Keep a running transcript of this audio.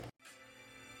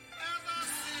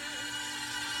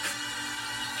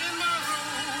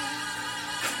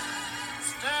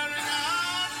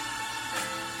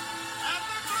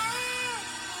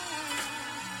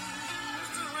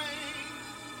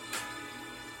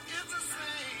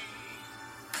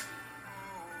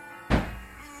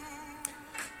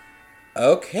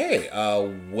Okay,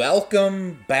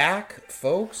 welcome back,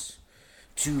 folks,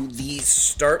 to the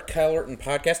Start Kyle Orton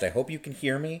podcast. I hope you can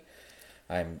hear me.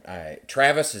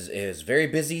 Travis is very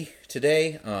busy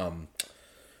today.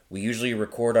 We usually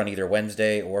record on either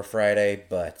Wednesday or Friday,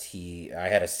 but I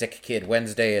had a sick kid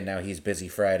Wednesday, and now he's busy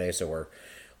Friday, so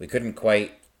we couldn't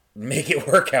quite make it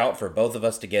work out for both of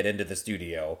us to get into the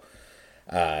studio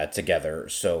together.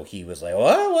 So he was like,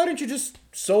 "Well, why don't you just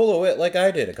solo it like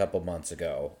I did a couple months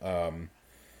ago?"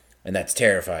 And that's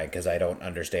terrifying because I don't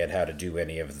understand how to do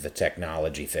any of the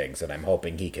technology things, and I'm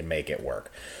hoping he can make it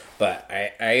work. But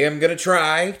I am going to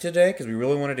try today because we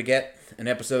really wanted to get an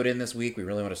episode in this week. We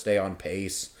really want to stay on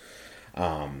pace.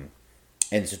 And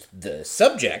so the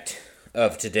subject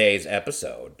of today's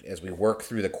episode, as we work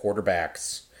through the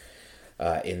quarterbacks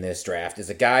in this draft, is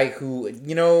a guy who,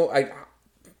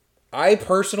 I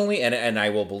personally, and I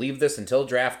will believe this until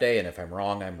draft day, and if I'm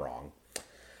wrong, I'm wrong.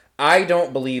 I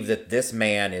don't believe that this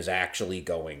man is actually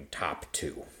going top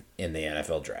 2 in the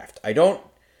NFL draft.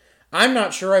 I'm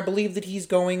not sure I believe that he's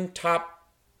going top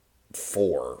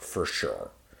 4 for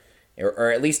sure.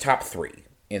 Or at least top 3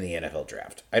 in the NFL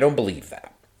draft. I don't believe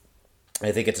that.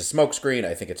 I think it's a smokescreen.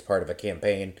 I think it's part of a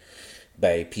campaign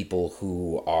by people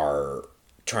who are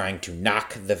trying to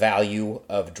knock the value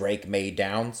of Drake May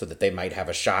down so that they might have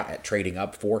a shot at trading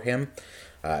up for him.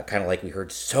 Kind of like we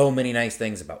heard so many nice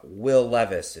things about Will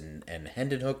Levis and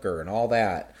Hendon Hooker and all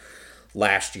that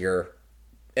last year.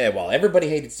 Well, everybody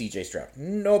hated CJ Stroud.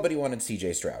 Nobody wanted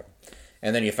CJ Stroud.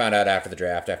 And then you found out after the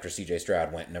draft, after CJ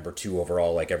Stroud went number 2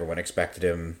 overall, like everyone expected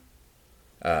him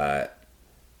to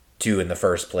in the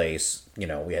first place.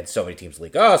 We had so many teams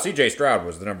leak, CJ Stroud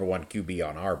was the number 1 QB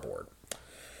on our board.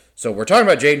 So we're talking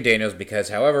about Jayden Daniels because,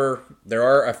 however,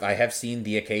 I have seen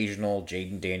the occasional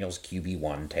Jayden Daniels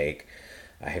QB1 take.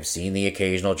 I've seen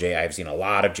a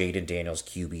lot of Jayden Daniels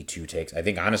QB2 takes. I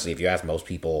think, honestly, if you ask most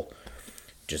people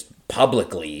just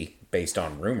publicly, based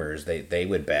on rumors, they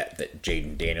would bet that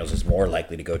Jayden Daniels is more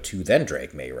likely to go 2 than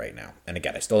Drake May right now. And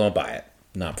again, I still don't buy it.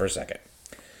 Not for a second.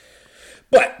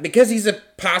 But because he's a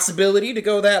possibility to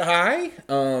go that high,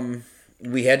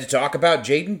 we had to talk about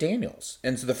Jayden Daniels.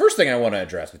 And so the first thing I want to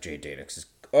address with Jayden Daniels is,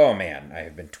 oh man,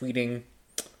 I've been tweeting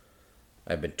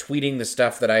the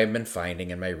stuff that I have been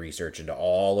finding in my research into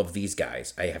all of these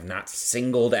guys. I have not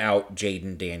singled out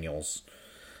Jayden Daniels,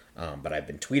 but I've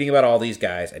been tweeting about all these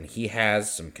guys, and he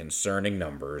has some concerning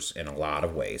numbers in a lot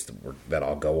of ways that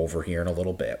I'll go over here in a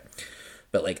little bit.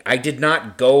 But, I did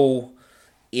not go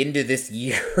into this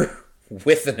year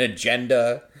with an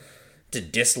agenda to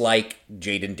dislike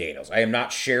Jayden Daniels. I am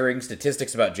not sharing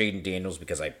statistics about Jayden Daniels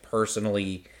because I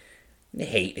personally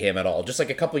hate him at all. Just like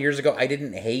a couple years ago, I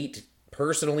didn't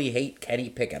personally hate Kenny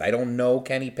Pickett. I don't know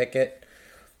Kenny Pickett,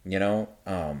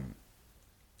 but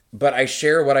I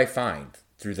share what I find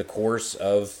through the course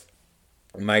of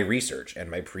my research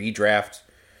and my pre-draft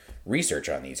research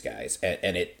on these guys.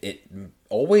 And it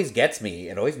always gets me,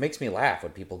 it always makes me laugh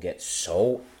when people get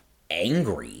so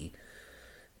angry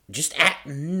just at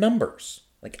numbers.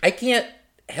 I can't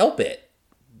help it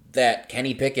that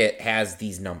Kenny Pickett has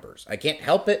these numbers. I can't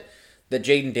help it that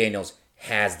Jayden Daniels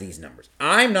has these numbers.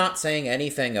 I'm not saying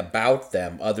anything about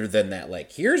them other than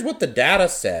that, here's what the data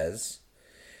says,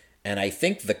 and I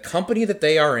think the company that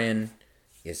they are in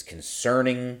is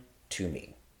concerning to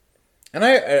me. And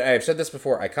I've said this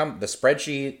before, the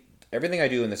spreadsheet, everything I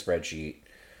do in the spreadsheet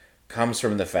comes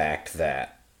from the fact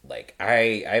that, my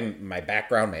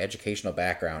educational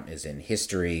background is in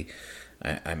history.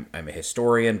 I'm a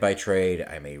historian by trade.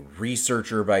 I'm a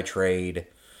researcher by trade.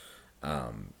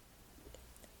 And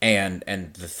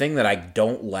the thing that I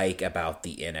don't like about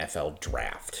the NFL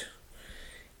draft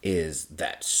is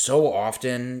that so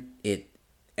often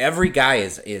every guy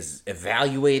is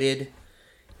evaluated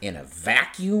in a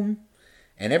vacuum,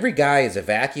 and every guy is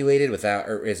evaluated without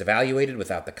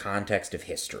the context of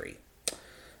history.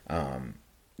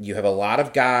 You have a lot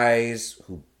of guys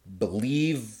who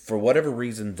believe, for whatever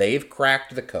reason, they've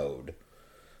cracked the code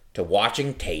to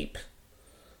watching tape.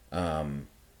 And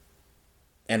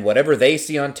whatever they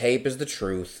see on tape is the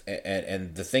truth,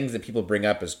 and the things that people bring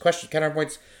up as question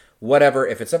counterpoints, whatever.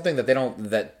 If it's something that they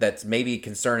don't, that's maybe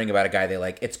concerning about a guy they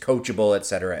like, it's coachable,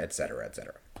 etc., etc.,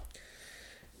 etc.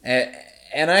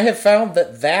 And I have found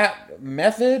that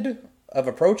method of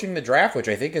approaching the draft, which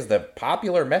I think is the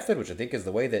popular method, which I think is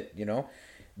the way that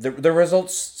the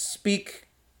results speak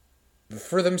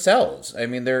for themselves. I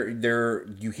mean,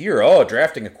 you hear,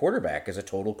 drafting a quarterback is a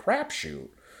total crapshoot.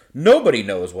 Nobody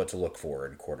knows what to look for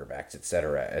in quarterbacks,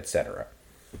 etc., etc.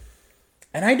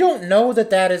 And I don't know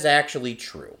that is actually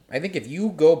true. I think if you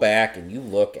go back and you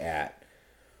look at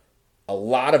a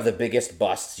lot of the biggest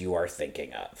busts you are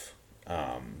thinking of,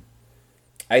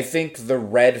 I think the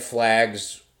red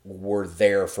flags were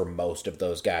there for most of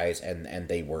those guys, and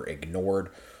they were ignored,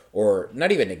 or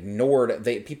not even ignored.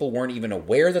 People weren't even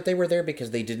aware that they were there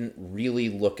because they didn't really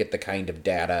look at the kind of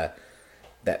data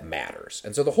that matters.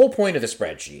 And so the whole point of the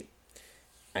spreadsheet,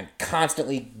 I'm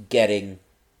constantly getting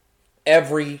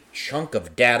every chunk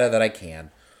of data that I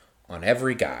can on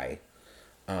every guy,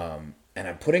 and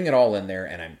I'm putting it all in there,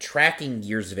 and I'm tracking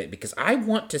years of it because I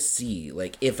want to see,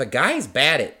 like, if a guy's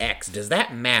bad at X, does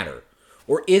that matter?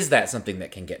 Or is that something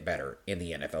that can get better in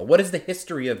the NFL? What is the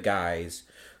history of guys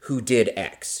who did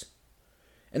X?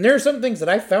 And there are some things that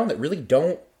I found that really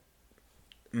don't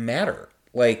matter.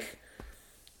 Like,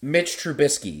 Mitch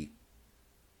Trubisky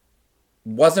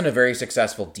wasn't a very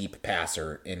successful deep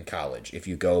passer in college if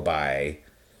you go by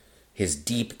his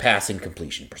deep passing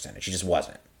completion percentage. He just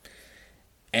wasn't.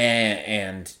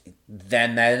 And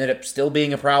then that ended up still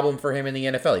being a problem for him in the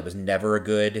NFL. He was never a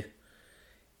good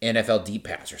NFL deep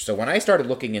passer. So when I started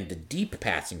looking into deep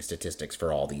passing statistics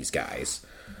for all these guys,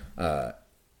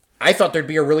 I thought there'd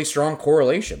be a really strong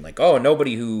correlation. Like, oh,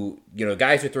 nobody who,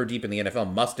 guys who throw deep in the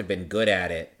NFL must have been good at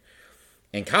it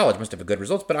in college, must have good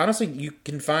results. But honestly, you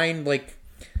can find, like,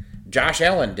 Josh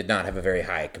Allen did not have a very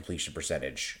high completion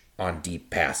percentage on deep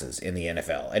passes in the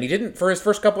NFL. And he didn't for his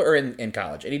first couple, or in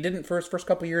college. And he didn't for his first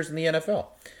couple years in the NFL.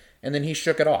 And then he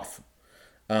shook it off.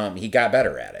 He got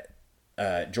better at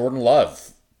it. Jordan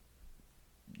Love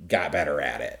got better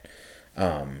at it.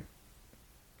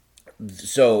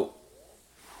 So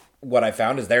what I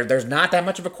found is there's not that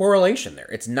much of a correlation there.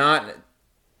 It's not...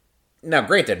 Now,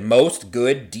 granted, most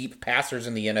good deep passers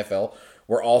in the NFL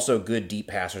were also good deep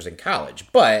passers in college.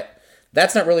 But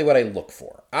that's not really what I look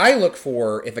for. I look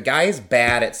for if a guy is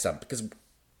bad at something, because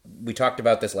we talked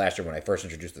about this last year when I first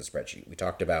introduced the spreadsheet. We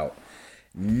talked about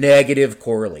negative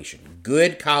correlation.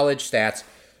 Good college stats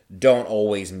don't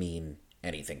always mean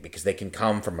anything because they can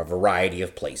come from a variety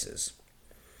of places.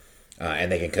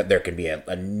 And there can be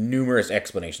a numerous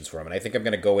explanations for them. And I think I'm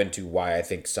going to go into why I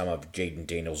think some of Jayden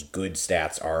Daniels' good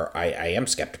stats are, I am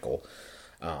skeptical.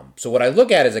 So what I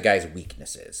look at is a guy's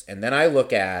weaknesses. And then I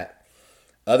look at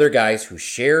other guys who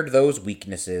shared those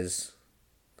weaknesses,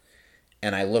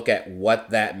 and I look at what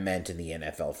that meant in the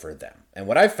NFL for them. And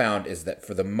what I've found is that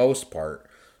for the most part,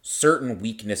 certain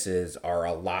weaknesses are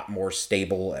a lot more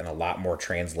stable and a lot more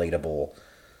translatable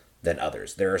than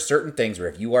others. There are certain things where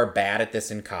if you are bad at this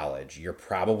in college, you're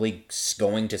probably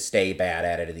going to stay bad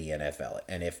at it in the NFL.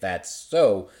 And if that's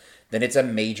so, then it's a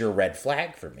major red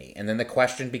flag for me. And then the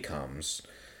question becomes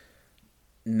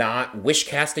not wish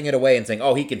casting it away and saying,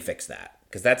 oh, he can fix that.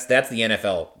 Because that's the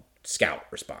NFL scout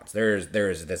response. There's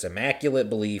this immaculate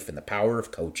belief in the power of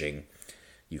coaching.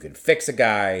 You can fix a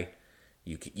guy.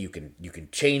 You can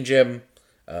change him.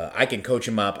 I can coach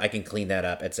him up. I can clean that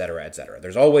up, etc., etc.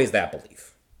 There's always that belief.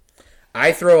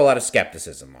 I throw a lot of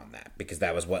skepticism on that because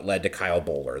that was what led to Kyle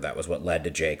Bowler. That was what led to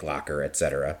Jake Locker,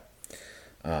 etc.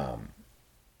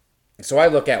 So I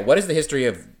look at what is the history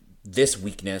of this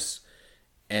weakness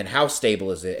and how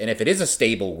stable is it? And if it is a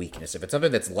stable weakness, if it's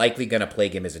something that's likely going to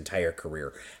plague him his entire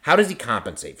career, how does he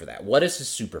compensate for that? What is his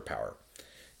superpower?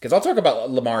 Because I'll talk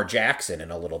about Lamar Jackson in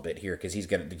a little bit here because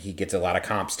he gets a lot of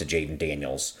comps to Jayden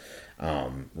Daniels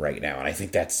right now, and I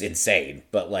think that's insane.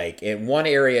 But like in one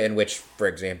area in which, for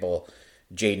example,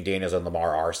 Jayden Daniels and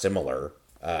Lamar are similar,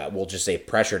 we'll just say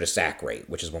pressure to sack rate,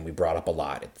 which is one we brought up a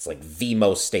lot. It's like the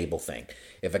most stable thing.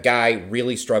 If a guy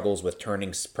really struggles with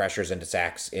turning pressures into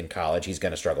sacks in college, he's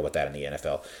going to struggle with that in the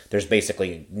NFL. There's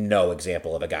basically no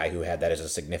example of a guy who had that as a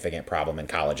significant problem in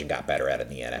college and got better at it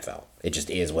in the NFL. It just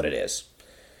is what it is.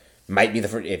 Might be the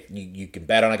first, if you can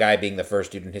bet on a guy being the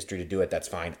first dude in history to do it, that's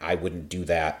fine. I wouldn't do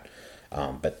that,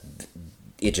 but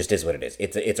it just is what it is.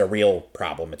 It's a real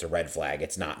problem. It's a red flag.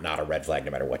 It's not a red flag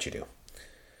no matter what you do.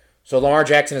 So Lamar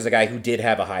Jackson is a guy who did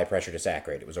have a high pressure to sack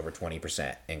rate. It was over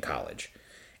 20% in college.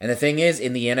 And the thing is,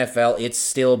 in the NFL, it's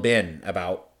still been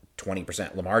about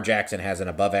 20%. Lamar Jackson has an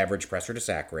above average pressure to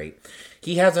sack rate.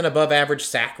 He has an above average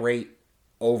sack rate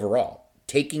overall.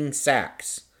 Taking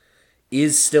sacks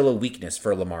is still a weakness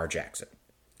for Lamar Jackson.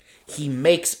 He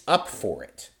makes up for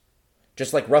it,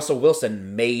 just like Russell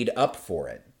Wilson made up for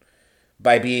it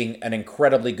by being an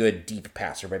incredibly good deep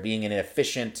passer, by being an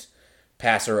efficient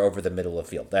passer over the middle of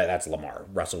the field. That's Lamar.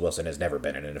 Russell Wilson has never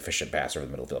been an efficient passer over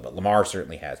the middle of the field, but Lamar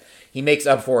certainly has. He makes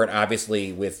up for it,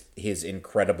 obviously, with his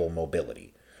incredible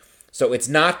mobility. So it's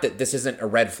not that this isn't a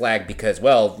red flag because,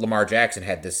 well, Lamar Jackson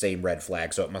had this same red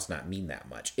flag, so it must not mean that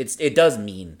much. It does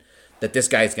mean that this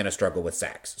guy's going to struggle with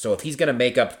sacks. So if he's going to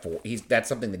make up for, that's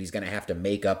something that he's going to have to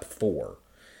make up for.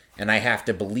 And I have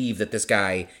to believe that this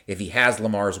guy, if he has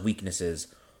Lamar's weaknesses,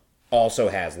 also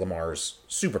has Lamar's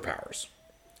superpowers.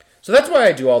 So that's why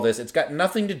I do all this. It's got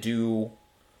nothing to do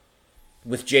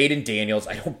with Jayden Daniels.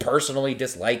 I don't personally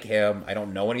dislike him. I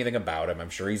don't know anything about him. I'm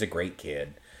sure he's a great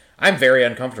kid. I'm very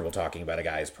uncomfortable talking about a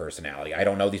guy's personality. I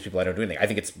don't know these people. I don't do anything. I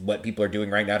think it's what people are doing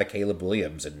right now to Caleb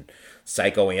Williams and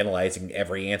psychoanalyzing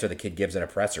every answer the kid gives in a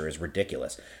presser is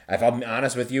ridiculous. If I'm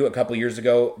honest with you, a couple years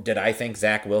ago, did I think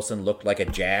Zach Wilson looked like a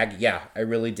jag? Yeah, I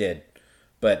really did.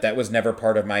 But that was never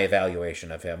part of my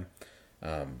evaluation of him.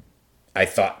 I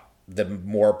thought the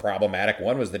more problematic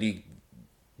one was that he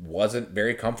wasn't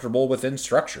very comfortable within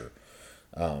structure.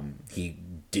 He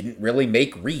didn't really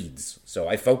make reads, so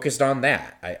I focused on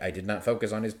that. I did not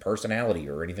focus on his personality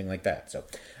or anything like that. So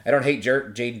I don't hate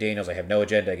Jayden Daniels. I have no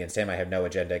agenda against him. I have no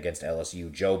agenda against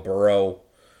LSU. Joe Burrow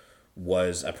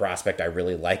was a prospect I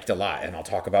really liked a lot, and I'll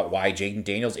talk about why Jayden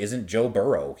Daniels isn't Joe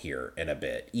Burrow here in a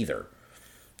bit either.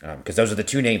 Because those are the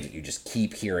two names that you just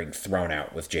keep hearing thrown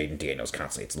out with Jayden Daniels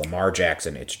constantly. It's Lamar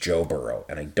Jackson, it's Joe Burrow,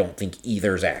 and I don't think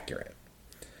either's accurate.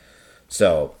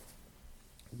 So,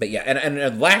 but yeah,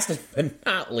 and last but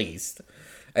not least,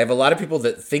 I have a lot of people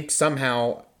that think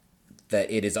somehow that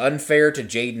it is unfair to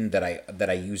Jayden that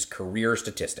I use career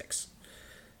statistics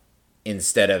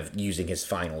instead of using his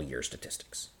final year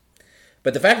statistics.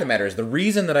 But the fact of the matter is, the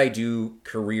reason that I do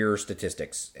career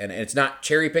statistics, and it's not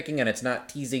cherry picking and it's not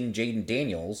teasing Jayden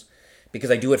Daniels,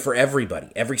 because I do it for everybody,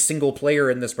 every single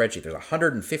player in the spreadsheet. There's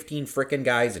 115 frickin'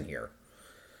 guys in here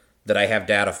that I have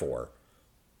data for.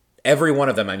 Every one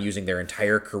of them I'm using their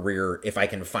entire career if I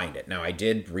can find it. Now, I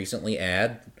did recently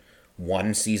add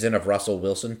one season of Russell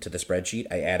Wilson to the spreadsheet.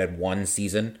 I added one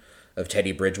season of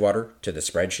Teddy Bridgewater to the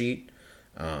spreadsheet.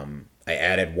 I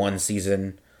added one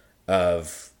season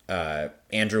of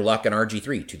Andrew Luck and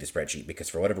RG3 to the spreadsheet because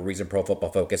for whatever reason Pro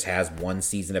Football Focus has one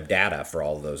season of data for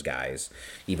all of those guys,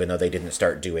 even though they didn't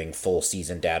start doing full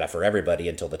season data for everybody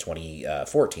until the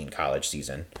 2014 college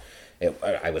season.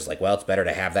 I was like, well, it's better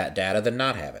to have that data than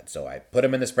not have it. So I put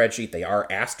them in the spreadsheet. They are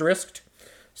asterisked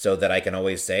so that I can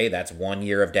always say that's 1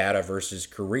 year of data versus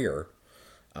career.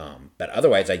 But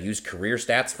otherwise, I use career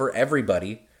stats for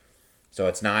everybody. So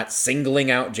it's not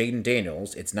singling out Jayden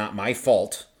Daniels. It's not my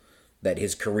fault that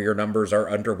his career numbers are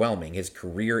underwhelming. His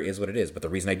career is what it is. But the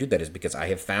reason I do that is because I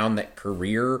have found that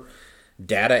career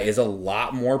data is a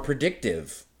lot more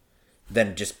predictive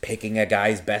than just picking a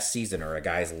guy's best season or a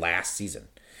guy's last season.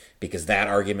 Because that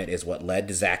argument is what led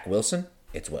to Zach Wilson.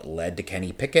 It's what led to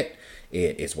Kenny Pickett.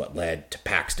 It is what led to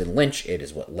Paxton Lynch. It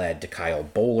is what led to Kyle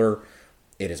Bowler.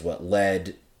 It is what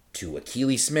led to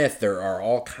Akili Smith. There are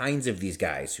all kinds of these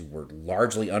guys who were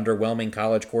largely underwhelming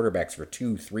college quarterbacks for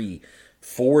 2, 3,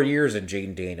 4 years in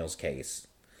Jayden Daniels' case,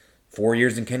 4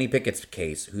 years in Kenny Pickett's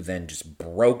case, who then just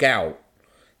broke out,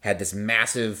 had this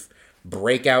massive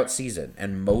breakout season,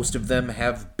 and most of them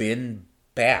have been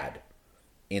bad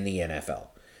in the NFL.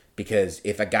 Because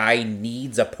if a guy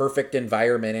needs a perfect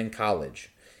environment in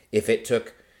college, if it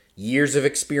took years of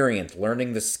experience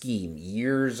learning the scheme,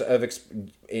 years of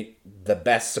the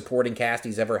best supporting cast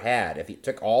he's ever had, if it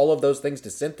took all of those things to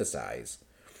synthesize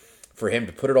for him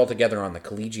to put it all together on the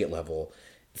collegiate level,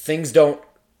 things don't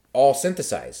all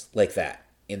synthesize like that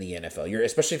in the NFL.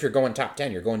 Especially if you're going top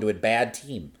 10, you're going to a bad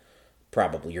team,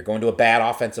 probably. You're going to a bad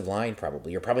offensive line,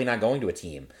 probably. You're probably not going to a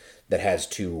team that has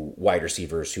two wide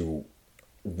receivers who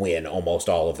win almost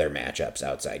all of their matchups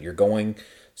outside. You're going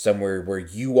somewhere where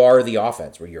you are the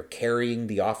offense, where you're carrying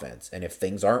the offense. And if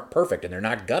things aren't perfect, and they're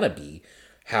not gonna be,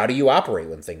 how do you operate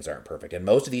when things aren't perfect? And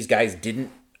most of these guys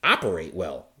didn't operate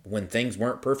well when things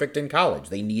weren't perfect in college.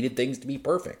 They needed things to be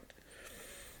perfect.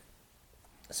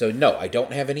 So no, I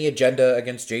don't have any agenda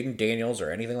against Jayden Daniels or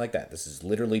anything like that. This is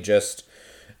literally just,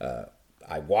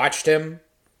 I watched him.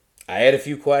 I had a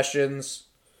few questions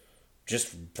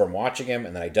just from watching him,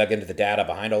 and then I dug into the data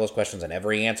behind all those questions, and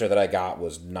every answer that I got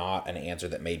was not an answer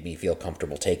that made me feel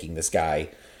comfortable taking this guy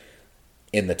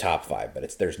in the top 5.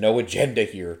 But there's no agenda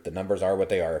here. The numbers are what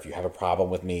they are. If you have a problem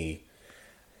with me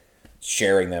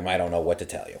sharing them, I don't know what to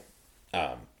tell you.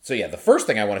 So yeah, the first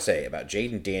thing I want to say about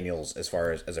Jayden Daniels as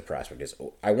far as a prospect is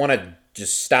I want to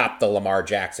just stop the Lamar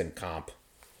Jackson comp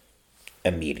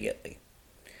immediately.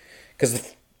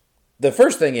 Because the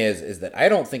first thing is that I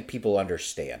don't think people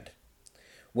understand.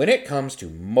 When it comes to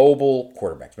mobile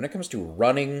quarterbacks, when it comes to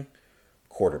running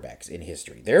quarterbacks in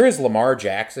history, there is Lamar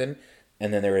Jackson,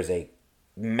 and then there is a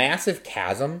massive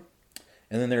chasm,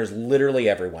 and then there's literally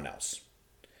everyone else.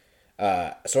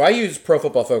 So I use Pro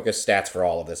Football Focus stats for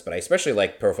all of this, but I especially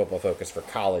like Pro Football Focus for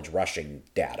college rushing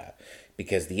data,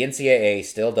 because the NCAA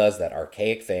still does that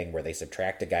archaic thing where they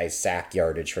subtract a guy's sack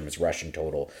yardage from his rushing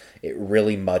total. It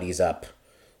really muddies up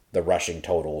the rushing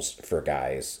totals for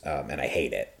guys, and I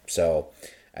hate it. So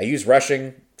I use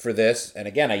rushing for this, and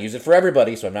again, I use it for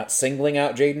everybody, so I'm not singling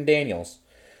out Jayden Daniels.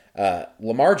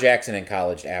 Lamar Jackson in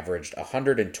college averaged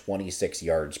 126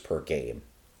 yards per game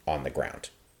on the ground.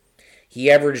 He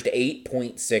averaged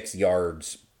 8.6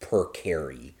 yards per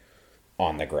carry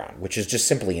on the ground, which is just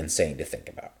simply insane to think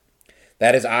about.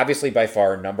 That is obviously by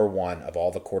far number one of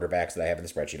all the quarterbacks that I have in the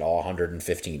spreadsheet, all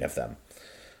 115 of them.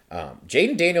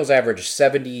 Jayden Daniels averaged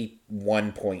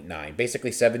 71.9,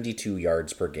 basically 72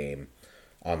 yards per game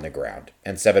on the ground,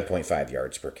 and 7.5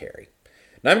 yards per carry.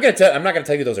 Now I'm not going to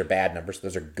tell you those are bad numbers.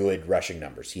 Those are good rushing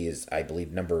numbers. He is, I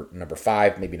believe, number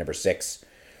 5, maybe number 6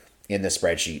 in the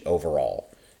spreadsheet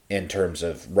overall in terms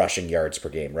of rushing yards per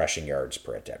game, rushing yards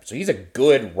per attempt. So he's a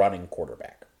good running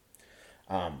quarterback.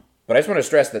 But I just want to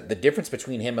stress that the difference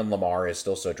between him and Lamar is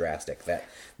still so drastic that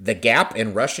the gap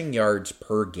in rushing yards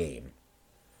per game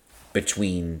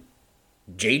between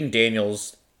Jayden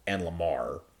Daniels and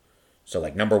Lamar, so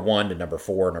like number 1 to number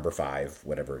 4, number 5,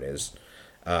 whatever it is,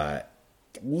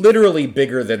 literally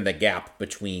bigger than the gap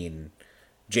between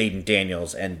Jayden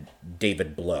Daniels and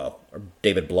David Blah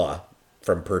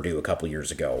from Purdue a couple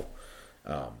years ago.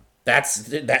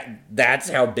 That's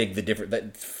how big the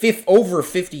difference. Over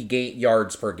 50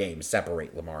 yards per game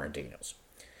separate Lamar and Daniels.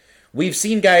 We've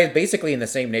seen guys basically in the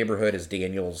same neighborhood as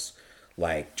Daniels,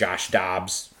 like Josh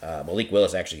Dobbs. Malik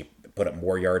Willis actually put up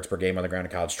more yards per game on the ground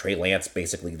in college. Trey Lance,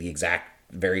 basically the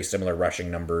exact, very similar rushing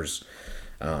numbers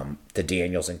to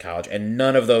Daniels in college. And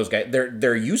none of those guys,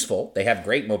 they're useful. They have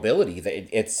great mobility.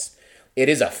 It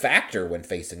is a factor when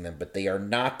facing them, but they are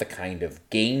not the kind of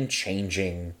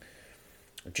game-changing,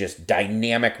 just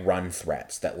dynamic run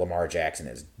threats that Lamar Jackson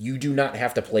is. You do not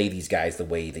have to play these guys the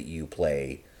way that you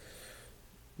play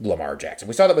Lamar Jackson.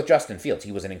 We saw that with Justin Fields.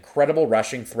 He was an incredible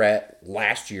rushing threat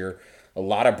last year, a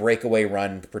lot of breakaway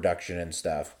run production and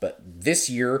stuff. But this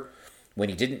year, when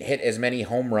he didn't hit as many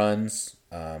home runs,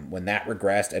 when that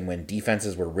regressed, and when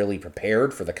defenses were really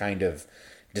prepared for the kind of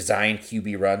designed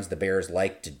QB runs the Bears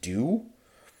like to do,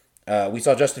 we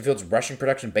saw Justin Fields' rushing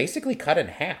production basically cut in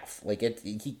half. Like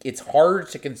it's hard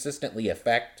to consistently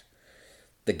affect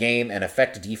the game and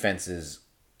affect defenses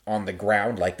on the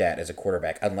ground like that as a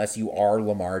quarterback unless you are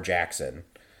Lamar Jackson.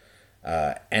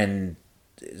 And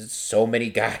so many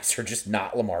guys are just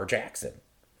not Lamar Jackson.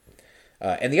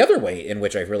 And the other way in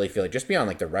which I really feel like, just beyond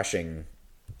like the rushing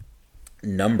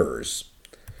numbers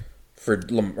for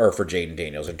Jayden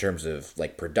Daniels in terms of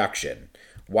like production,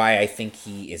 why I think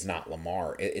he is not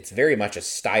Lamar, it's very much a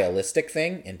stylistic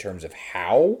thing in terms of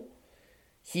how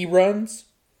he runs.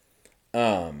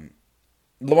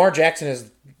 Lamar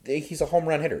Jackson he's a home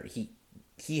run hitter.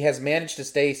 He has managed to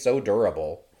stay so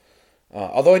durable.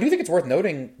 Although I do think it's worth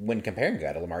noting when comparing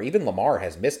guy to Lamar, even Lamar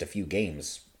has missed a few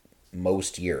games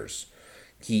most years.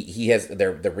 He has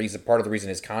part of the reason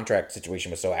his contract situation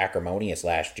was so acrimonious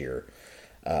last year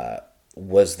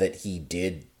was that he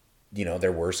did,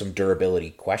 there were some durability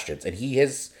questions, and he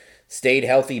has stayed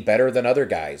healthy better than other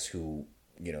guys who,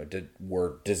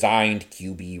 were designed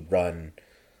QB run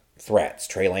threats.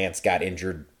 Trey Lance got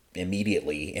injured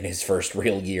immediately in his first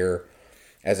real year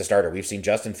as a starter. We've seen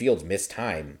Justin Fields miss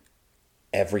time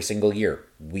every single year.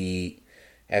 We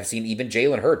have seen even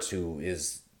Jalen Hurts, who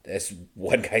is, as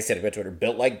one guy said on Twitter,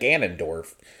 built like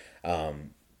Ganondorf.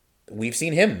 We've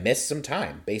seen him miss some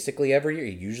time basically every year.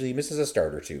 He usually misses a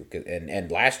start or two.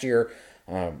 And last year,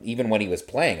 even when he was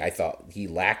playing, I thought he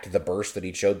lacked the burst that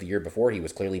he showed the year before. He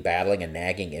was clearly battling a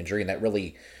nagging injury, and that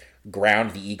really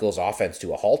ground the Eagles' offense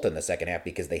to a halt in the second half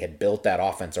because they had built that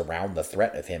offense around the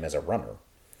threat of him as a runner.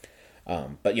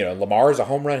 But Lamar is a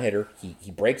home run hitter.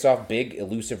 He breaks off big,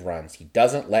 elusive runs. He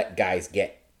doesn't let guys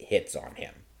get hits on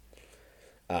him.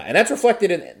 And that's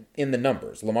reflected in the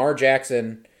numbers. Lamar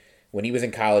Jackson, when he was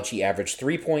in college, he averaged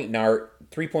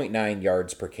 3.9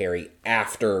 yards per carry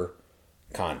after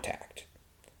contact.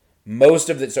 Most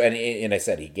of the, and I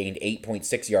said he gained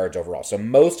 8.6 yards overall. So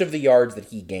most of the yards that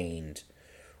he gained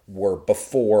were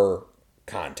before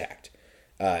contact.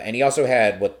 And he also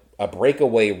had a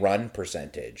breakaway run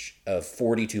percentage of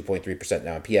 42.3%.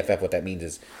 Now in PFF, what that means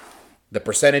is the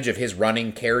percentage of his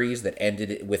running carries that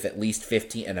ended with at least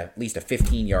 15 and at least a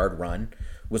 15-yard run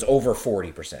was over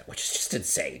 40%, which is just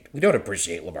insane. We don't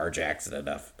appreciate Lamar Jackson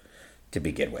enough to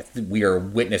begin with. We are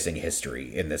witnessing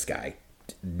history in this guy.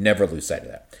 Never lose sight of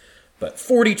that. But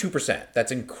 42%,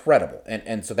 that's incredible.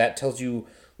 And so that tells you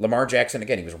Lamar Jackson,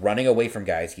 again, he was running away from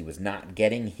guys. He was not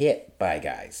getting hit by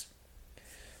guys.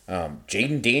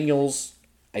 Jayden Daniels,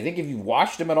 I think if you've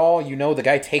watched him at all, the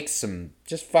guy takes some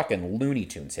just fucking Looney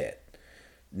Tunes hit.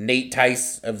 Nate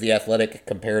Tice of The Athletic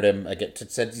compared him,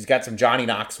 said he's got some Johnny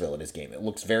Knoxville in his game. It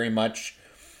looks very much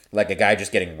like a guy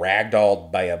just getting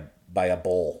ragdolled by a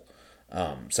bull.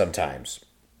 sometimes.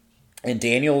 And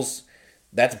Daniels,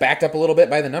 that's backed up a little bit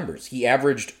by the numbers. He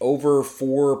averaged over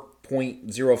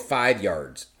 4.05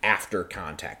 yards after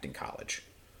contact in college.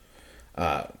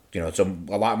 So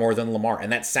a lot more than Lamar.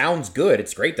 And that sounds good.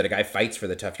 It's great that a guy fights for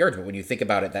the tough yards. But when you think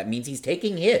about it, that means he's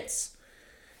taking hits.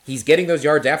 He's getting those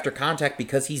yards after contact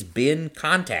because he's been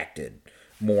contacted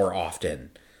more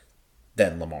often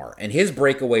than Lamar. And his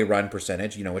breakaway run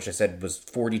percentage, which I said was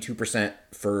 42%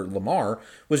 for Lamar,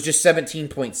 was just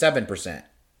 17.7%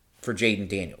 for Jayden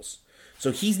Daniels.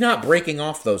 So he's not breaking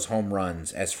off those home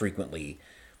runs as frequently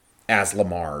as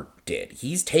Lamar did.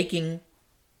 He's taking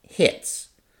hits.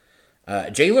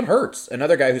 Jalen Hurts,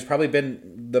 another guy who's probably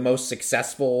been the most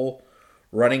successful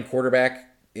running quarterback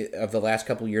of the last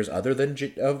couple of years other than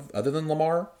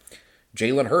Lamar.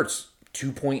 Jalen Hurts,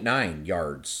 2.9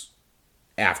 yards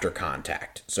after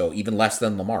contact. So even less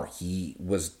than Lamar. He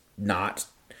was not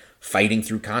fighting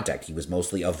through contact. He was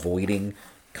mostly avoiding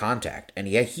contact. And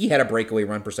he had a breakaway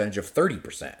run percentage of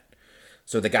 30%.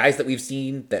 So the guys that we've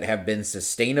seen that have been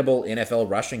sustainable NFL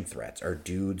rushing threats are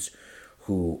dudes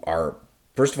who are,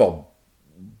 first of all,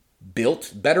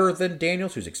 built better than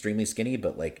Daniels, who's extremely skinny,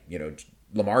 but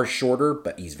Lamar's shorter,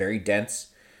 but he's very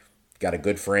dense. Got a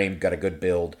good frame, got a good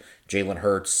build. Jalen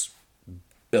Hurts,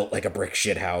 built like a brick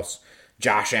shit house.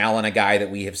 Josh Allen, a guy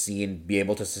that we have seen be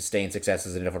able to sustain success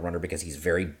as an NFL runner because he's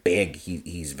very big.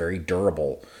 He's very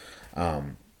durable.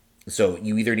 So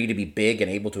you either need to be big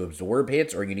and able to absorb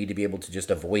hits, or you need to be able to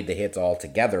just avoid the hits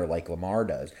altogether like Lamar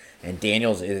does. And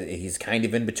Daniels, he's kind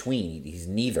of in between. He's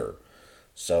neither.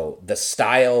 So the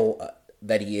style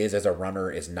that he is as a runner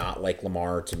is not like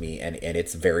Lamar to me, and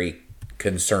it's very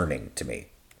concerning to me.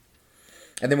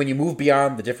 And then when you move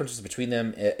beyond the differences between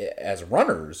them as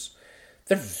runners,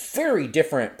 they're very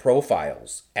different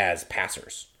profiles as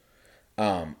passers.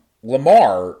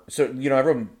 Lamar,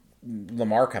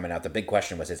 Lamar coming out, the big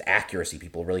question was his accuracy.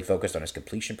 People really focused on his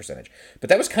completion percentage. But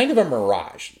that was kind of a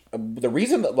mirage. The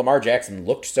reason that Lamar Jackson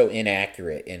looked so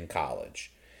inaccurate in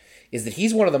college is that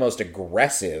he's one of the most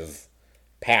aggressive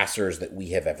passers that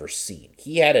we have ever seen.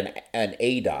 He had an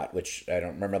ADOT, which I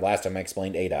don't remember the last time I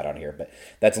explained ADOT on here, but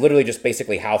that's literally just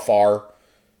basically how far,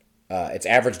 it's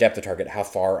average depth of target, how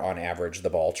far on average the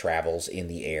ball travels in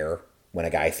the air when a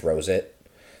guy throws it,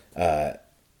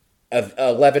 of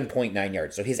 11.9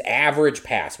 yards. So his average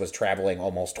pass was traveling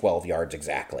almost 12 yards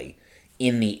exactly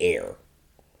in the air.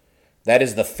 That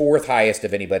is the fourth highest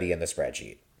of anybody in the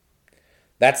spreadsheet.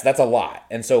 That's a lot.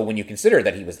 And so when you consider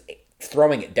that he was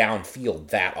throwing it downfield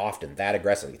that often, that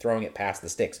aggressively, throwing it past the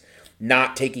sticks,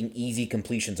 not taking easy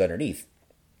completions underneath,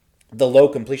 the low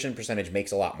completion percentage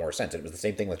makes a lot more sense. It was the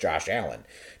same thing with Josh Allen.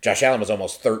 Josh Allen was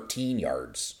almost 13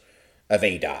 yards of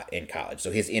ADOT in college. So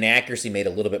his inaccuracy made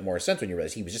a little bit more sense when you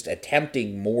realize he was just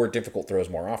attempting more difficult throws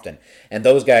more often. And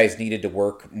those guys needed to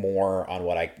work more on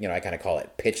what I kind of call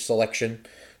it pitch selection,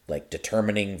 like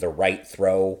determining the right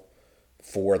throw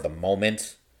for the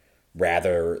moment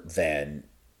rather than,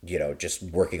 just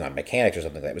working on mechanics or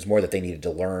something like that. It was more that they needed to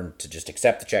learn to just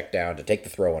accept the check down, to take the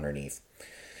throw underneath.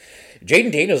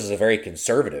 Jayden Daniels is a very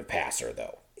conservative passer,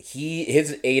 though.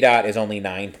 His ADOT is only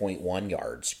 9.1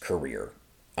 yards career.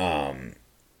 And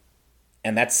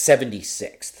that's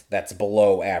 76th. That's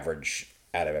below average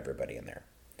out of everybody in there.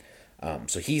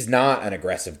 So he's not an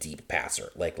aggressive deep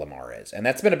passer like Lamar is. And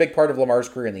that's been a big part of Lamar's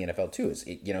career in the NFL too.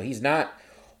 He's not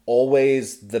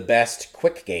always the best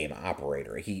quick game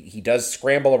operator. He does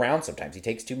scramble around sometimes. He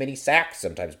takes too many sacks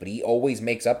sometimes, but he always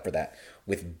makes up for that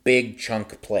with big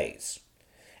chunk plays.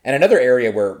 And another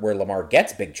area where Lamar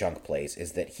gets big chunk plays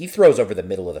is that he throws over the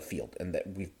middle of the field. And that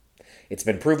it's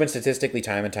been proven statistically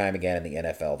time and time again in the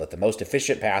NFL that the most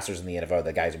efficient passers in the NFL are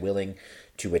the guys willing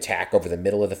to attack over the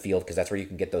middle of the field, because that's where you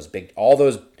can get all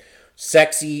those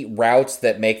sexy routes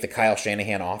that make the Kyle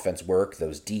Shanahan offense work,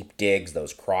 those deep digs,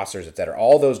 those crossers, etc.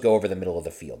 All those go over the middle of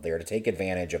the field. They are to take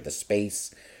advantage of the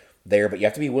space there, but you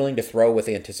have to be willing to throw with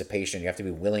anticipation. You have to be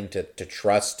willing to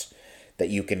trust that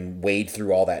you can wade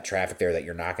through all that traffic there, that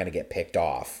you're not going to get picked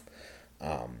off.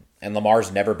 And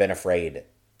Lamar's never been afraid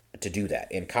to do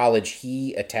that. In college,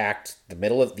 he attacked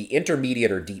the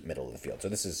intermediate or deep middle of the field. So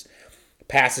this is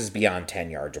passes beyond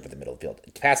 10 yards over the middle of the field.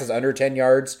 Passes under 10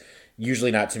 yards,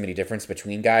 usually not too many difference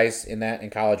between guys in that in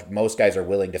college. Most guys are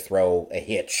willing to throw a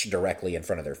hitch directly in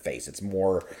front of their face. It's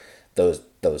more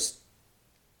those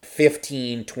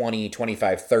 15, 20,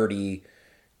 25, 30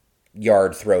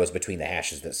 yard throws between the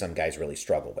hashes that some guys really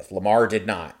struggle with. Lamar did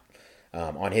not.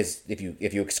 If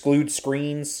you exclude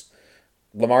screens,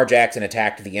 Lamar Jackson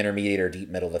attacked the intermediate or deep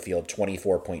middle of the field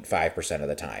 24.5% of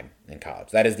the time in college.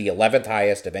 That is the 11th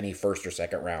highest of any first or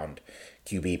second round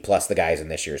QB plus the guys in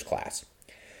this year's class.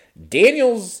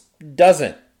 Daniels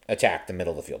doesn't attack the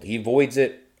middle of the field. He avoids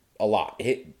it a lot.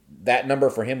 That number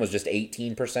for him was just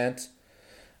 18%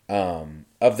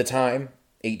 of the time,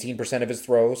 18% of his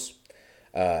throws.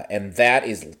 And that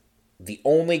is the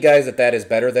only guys that is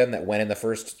better than that went in the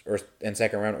first and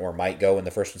second round or might go in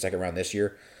the first and second round this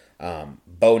year.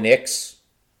 Bo Nix,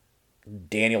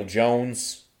 Daniel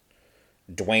Jones,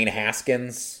 Dwayne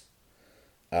Haskins,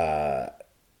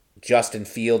 Justin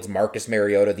Fields, Marcus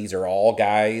Mariota. These are all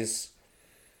guys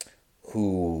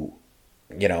who,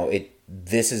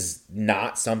 this is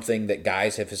not something that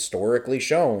guys have historically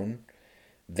shown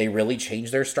they really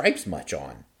change their stripes much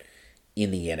on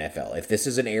in the NFL. If this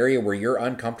is an area where you're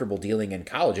uncomfortable dealing in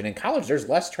college, and in college there's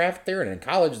less traffic there, and in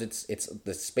college it's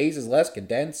the space is less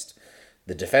condensed,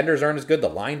 the defenders aren't as good, the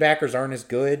linebackers aren't as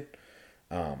good.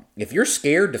 If you're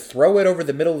scared to throw it over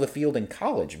the middle of the field in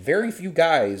college, very few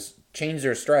guys change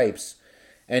their stripes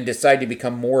and decide to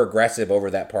become more aggressive over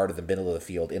that part of the middle of the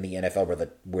field in the NFL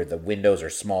where the windows are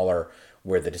smaller,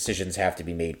 where the decisions have to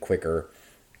be made quicker.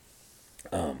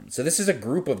 So this is a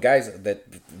group of guys that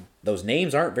those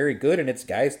names aren't very good, and it's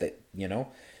guys that,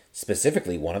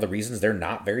 specifically one of the reasons they're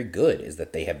not very good is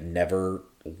that they have never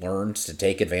learned to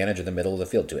take advantage of the middle of the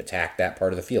field, to attack that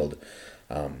part of the field.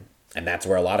 And that's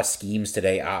where a lot of schemes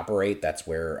today operate. That's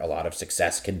where a lot of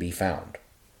success can be found.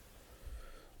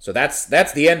 So that's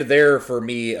the end there for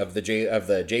me of the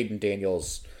Jayden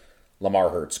Daniels Lamar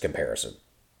Hurts comparison.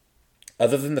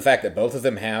 Other than the fact that both of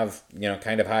them have,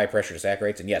 kind of high pressure to sack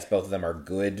rates, and yes, both of them are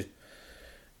good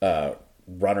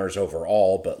runners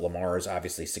overall, but Lamar is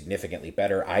obviously significantly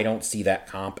better. I don't see that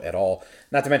comp at all.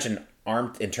 Not to mention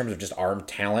in terms of just arm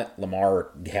talent, Lamar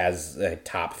has a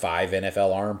top 5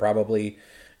 NFL arm probably.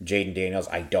 Jayden Daniels,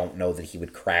 I don't know that he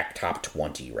would crack top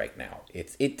 20 right now.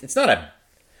 It's not I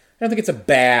don't think it's a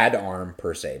bad arm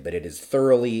per se, but it is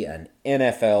thoroughly an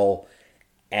NFL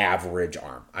average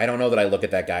arm. I don't know that I look at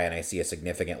that guy and I see a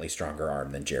significantly stronger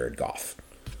arm than Jared Goff,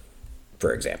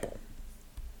 for example.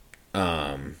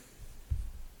 So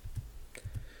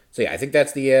yeah, I think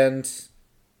that's the end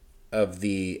of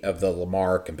the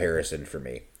Lamar comparison for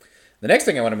me. The next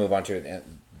thing I want to move on to,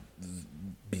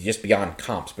 just beyond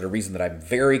comps, but a reason that I'm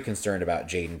very concerned about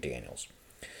Jayden Daniels.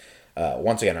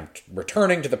 Once again, I'm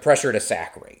returning to the pressure to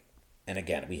sack rate. And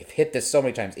again, we have hit this so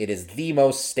many times. It is the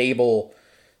most stable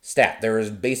stat. There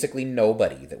is basically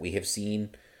nobody that we have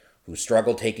seen who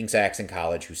struggled taking sacks in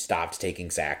college who stopped taking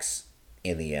sacks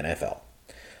in the NFL.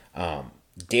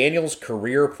 Daniels'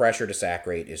 career pressure to sack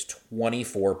rate is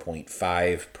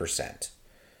 24.5%.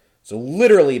 So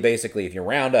literally, basically, if you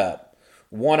round up,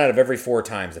 1 out of every 4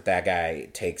 times that guy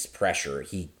takes pressure,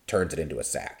 he turns it into a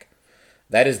sack.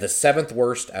 That is the 7th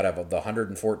worst out of the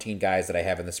 114 guys that I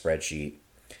have in the spreadsheet.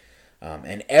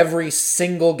 And every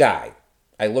single guy,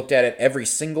 I looked at it, every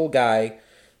single guy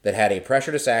that had a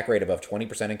pressure to sack rate above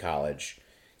 20% in college,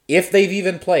 if they've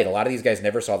even played, a lot of these guys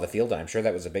never saw the field, and I'm sure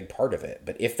that was a big part of it,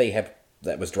 but if they have,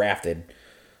 that was drafted,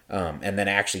 and then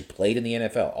actually played in the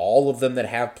NFL, all of them that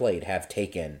have played have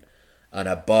taken an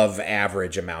above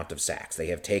average amount of sacks. They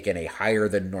have taken a higher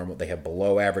than normal, they have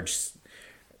below average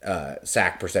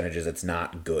sack percentages. It's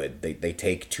not good. They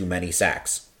take too many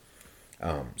sacks.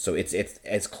 So it's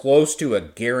as close to a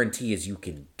guarantee as you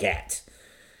can get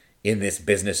in this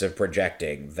business of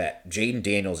projecting that Jayden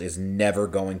Daniels is never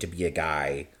going to be a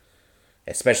guy,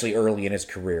 especially early in his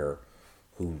career,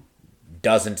 who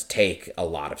doesn't take a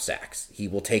lot of sacks. He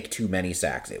will take too many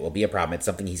sacks. It will be a problem. It's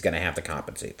something he's going to have to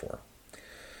compensate for.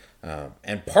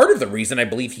 And part of the reason I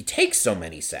believe he takes so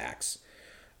many sacks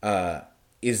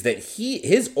is that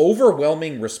his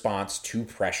overwhelming response to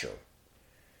pressure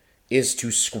is to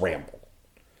scramble.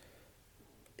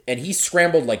 And he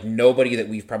scrambled like nobody that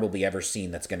we've probably ever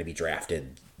seen that's going to be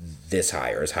drafted this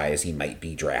high or as high as he might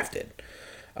be drafted.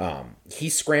 He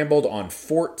scrambled on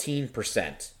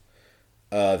 14%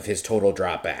 of his total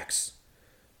dropbacks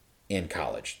in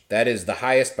college. That is the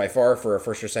highest by far for a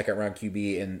first or second round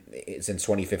QB since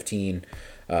 2015.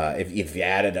 If you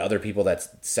added other people, that's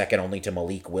second only to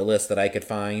Malik Willis that I could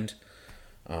find.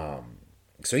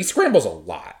 So he scrambles a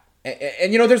lot.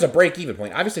 And there's a break-even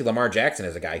point. Obviously, Lamar Jackson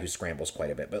is a guy who scrambles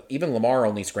quite a bit, but even Lamar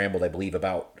only scrambled, I believe,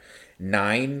 about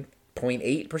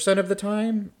 9.8% of the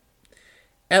time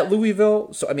at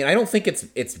Louisville. So, I mean, I don't think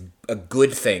it's a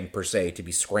good thing, per se, to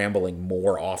be scrambling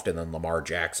more often than Lamar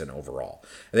Jackson overall.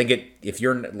 I think if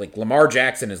you're, like, Lamar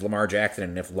Jackson is Lamar Jackson,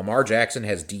 and if Lamar Jackson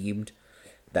has deemed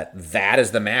that is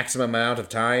the maximum amount of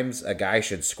times a guy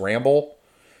should scramble,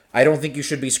 I don't think you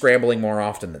should be scrambling more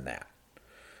often than that.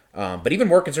 But even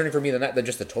more concerning for me than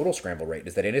just the total scramble rate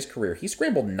is that in his career, he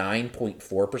scrambled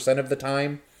 9.4% of the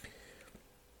time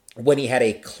when he had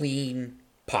a clean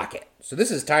pocket. So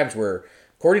this is times where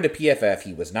According to PFF,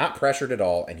 he was not pressured at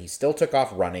all, and he still took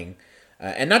off running.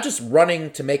 And not just running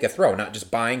to make a throw, not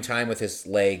just buying time with his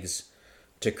legs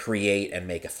to create and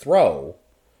make a throw,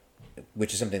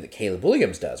 which is something that Caleb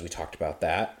Williams does. We talked about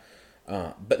that.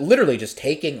 But literally just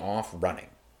taking off running.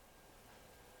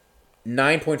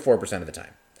 9.4% of the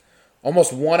time.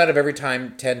 Almost 1 out of every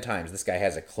 10 times this guy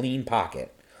has a clean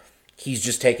pocket, he's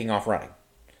just taking off running.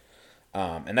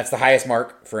 And that's the highest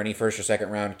mark for any first or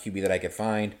second round QB that I could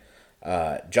find.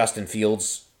 Justin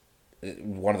Fields,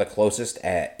 one of the closest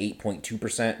at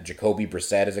 8.2%. Jacoby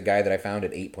Brissett is a guy that I found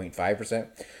at 8.5%.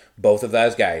 Both of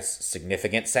those guys,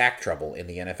 significant sack trouble in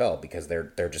the NFL because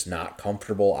they're just not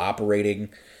comfortable operating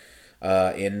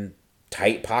in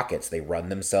tight pockets. They run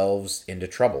themselves into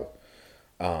trouble.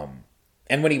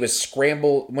 And when he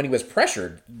was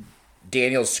pressured,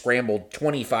 Daniels scrambled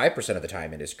 25% of the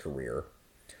time in his career,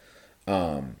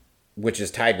 which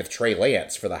is tied with Trey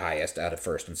Lance for the highest out of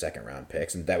first and second round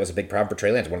picks. And that was a big problem for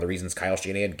Trey Lance. One of the reasons Kyle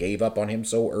Shanahan gave up on him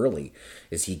so early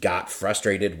is he got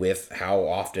frustrated with how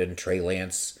often Trey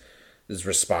Lance's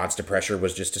response to pressure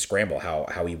was just to scramble,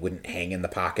 how he wouldn't hang in the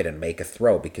pocket and make a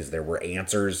throw because there were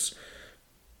answers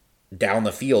down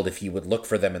the field if he would look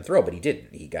for them and throw, but he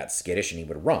didn't. He got skittish and he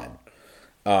would run.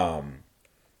 And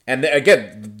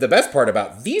again, the best part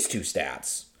about these two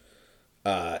stats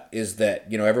is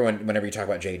that, everyone, whenever you talk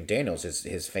about Jayden Daniels,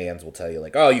 his fans will tell you,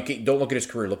 like, oh, don't look at his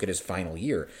career, look at his final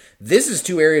year. This is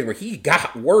two areas where he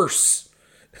got worse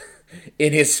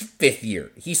in his fifth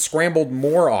year. He scrambled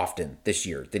more often this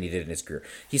year than he did in his career.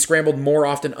 He scrambled more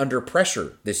often under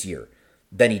pressure this year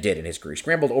than he did in his career. He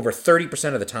scrambled over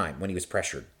 30% of the time when he was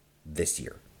pressured this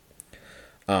year.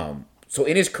 So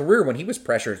in his career, when he was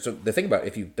pressured, so the thing about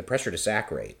the pressure to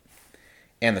sack rate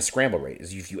and the scramble rate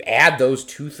is if you add those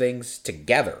two things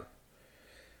together,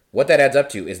 what that adds up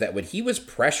to is that when he was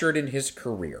pressured in his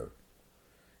career,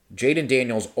 Jayden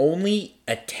Daniels only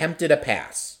attempted a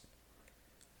pass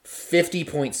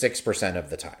 50.6% of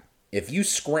the time. If you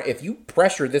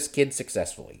pressure this kid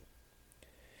successfully,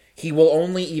 he will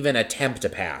only even attempt a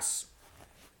pass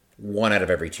 1 out of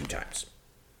every 2 times.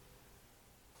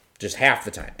 Just half the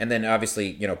time. And then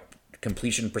obviously,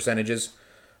 completion percentages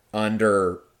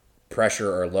under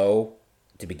pressure are low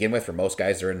to begin with. For most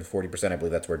guys, they're in the 40%. I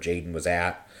believe that's where Jayden was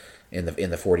at, in the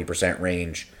 40%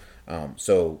 range.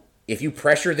 So if you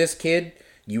pressure this kid,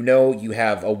 you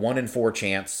have a 1 in 4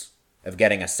 chance of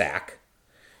getting a sack.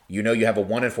 You have a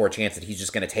 1 in 4 chance that he's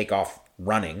just going to take off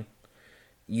running.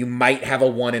 You might have a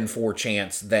 1 in 4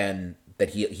 chance then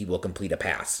that he will complete a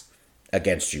pass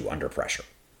against you under pressure.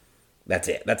 That's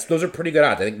it. Those are pretty good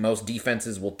odds. I think most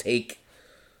defenses will take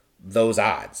those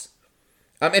odds.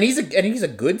 And he's a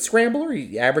good scrambler.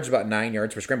 He averaged about 9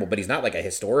 yards per scramble, but he's not like a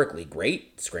historically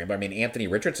great scrambler. I mean, Anthony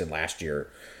Richardson last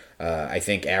year, I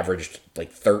think, averaged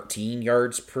like 13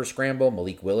 yards per scramble.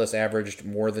 Malik Willis averaged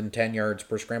more than 10 yards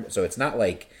per scramble. So it's not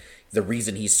like the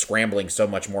reason he's scrambling so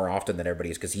much more often than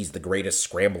everybody is because he's the greatest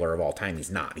scrambler of all time.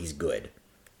 He's not. He's good.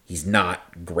 He's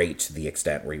not great to the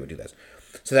extent where he would do this.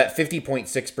 So that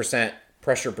 50.6%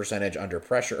 pressure percentage under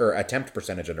pressure, or attempt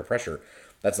percentage under pressure,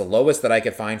 that's the lowest that I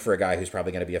could find for a guy who's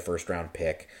probably going to be a first-round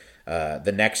pick.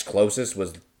 The next closest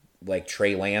was like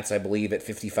Trey Lance, I believe, at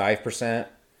 55%.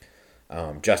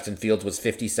 Justin Fields was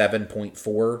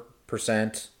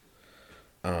 57.4%.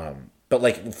 But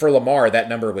like for Lamar, that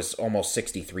number was almost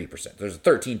 63%. There's a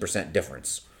 13%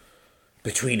 difference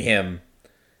between him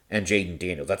and Jayden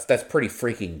Daniels. That's pretty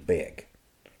freaking big.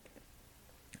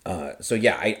 So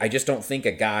yeah, I just don't think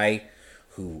a guy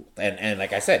who, and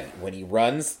like I said, when he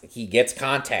runs, he gets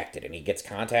contacted, and he gets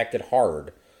contacted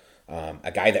hard.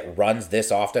 A guy that runs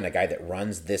this often, a guy that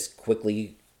runs this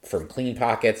quickly from clean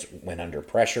pockets when under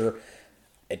pressure,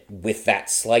 with that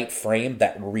slight frame,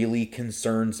 that really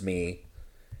concerns me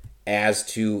as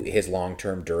to his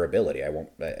long-term durability.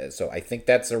 So I think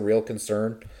that's a real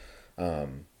concern.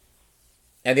 And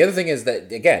the other thing is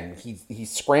that, again, he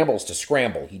scrambles to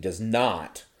scramble. He does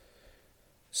not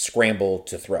scramble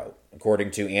to throw.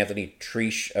 According to Anthony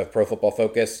Treesh of Pro Football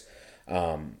Focus,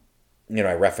 I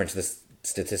referenced this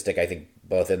statistic, I think,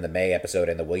 both in the May episode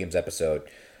and the Williams episode.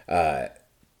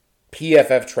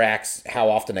 PFF tracks how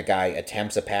often a guy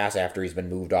attempts a pass after he's been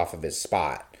moved off of his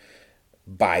spot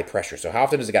by pressure. So how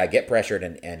often does a guy get pressured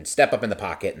and step up in the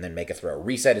pocket and then make a throw,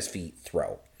 reset his feet,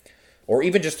 throw, or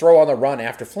even just throw on the run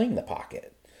after fleeing the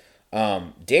pocket?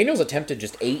 Daniels attempted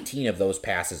just 18 of those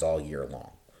passes all year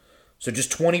long. So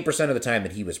just 20% of the time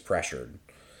that he was pressured,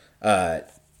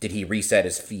 did he reset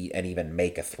his feet and even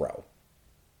make a throw.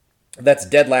 That's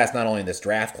dead last not only in this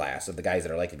draft class of the guys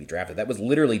that are likely to be drafted. That was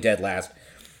literally dead last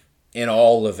in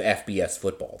all of FBS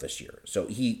football this year. So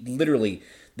he literally,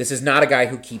 this is not a guy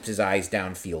who keeps his eyes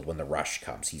downfield when the rush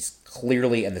comes. He's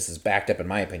clearly, and this is backed up in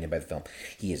my opinion by the film,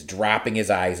 he is dropping his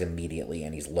eyes immediately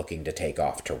and he's looking to take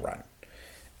off to run.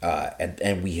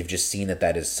 And we have just seen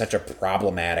that is such a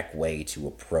problematic way to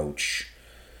approach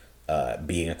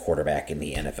being a quarterback in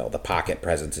the NFL. The pocket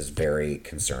presence is very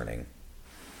concerning.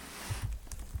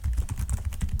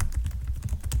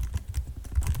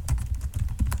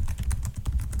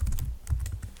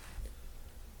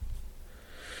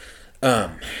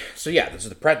 So yeah, this is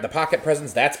the pocket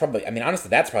presence. That's probably, honestly,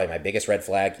 that's probably my biggest red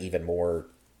flag, even more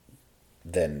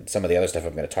than some of the other stuff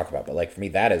I'm going to talk about. But like for me,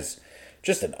 that is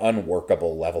just an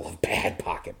unworkable level of bad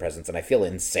pocket presence, and I feel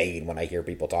insane when I hear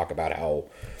people talk about how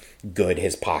good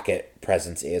his pocket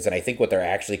presence is. And I think what they're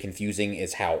actually confusing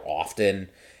is how often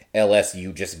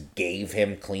LSU just gave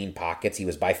him clean pockets. He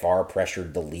was by far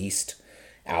pressured the least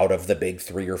out of the big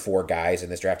 3 or 4 guys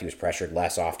in this draft. He was pressured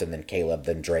less often than Caleb,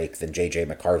 than Drake, than J.J.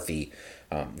 McCarthy.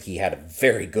 He had a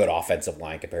very good offensive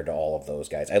line compared to all of those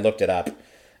guys. I looked it up.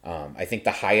 I think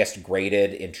the highest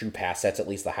graded, in true pass sets at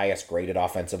least, the highest graded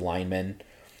offensive lineman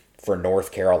for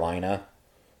North Carolina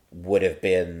would have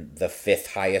been the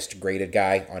 5th highest graded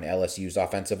guy on LSU's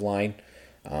offensive line.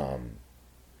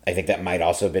 I think that might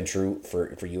also have been true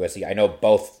for USC. I know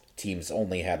both teams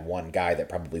only had one guy that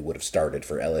probably would have started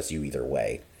for LSU either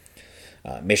way.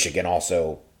 Michigan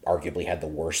also arguably had the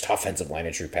worst offensive line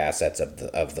in true pass sets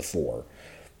of the 4.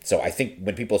 So I think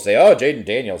when people say, oh, Jayden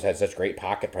Daniels had such great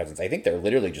pocket presence, I think they're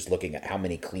literally just looking at how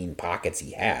many clean pockets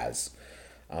he has.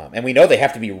 And we know they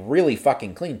have to be really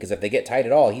fucking clean, because if they get tight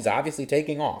at all, he's obviously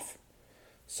taking off.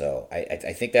 So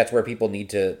I think that's where people need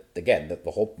to, again,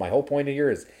 my whole point here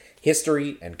is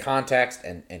history and context,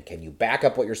 and can you back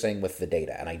up what you're saying with the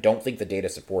data? And I don't think the data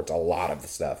supports a lot of the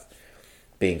stuff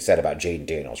being said about Jayden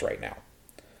Daniels right now.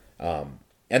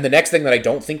 And the next thing that I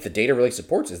don't think the data really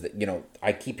supports is that,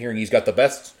 I keep hearing he's got the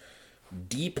best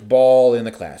deep ball in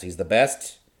the class. He's the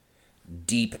best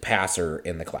deep passer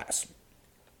in the class.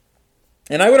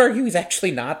 And I would argue he's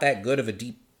actually not that good of a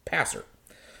deep passer.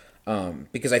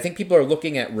 Because I think people are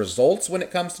looking at results when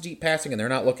it comes to deep passing, and they're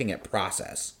not looking at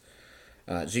process.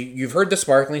 So you've heard the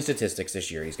sparkling statistics this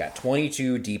year. He's got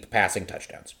 22 deep passing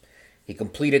touchdowns. He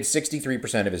completed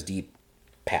 63% of his deep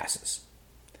passes.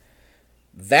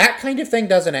 That kind of thing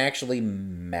doesn't actually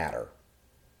matter,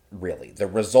 really. The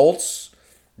results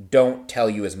don't tell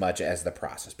you as much as the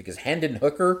process, because Hendon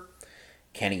Hooker,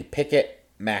 Kenny Pickett,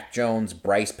 Mac Jones,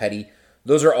 Bryce Petty,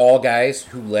 those are all guys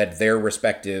who led their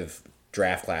respective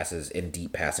draft classes in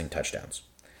deep passing touchdowns.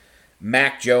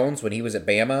 Mac Jones, when he was at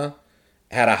Bama,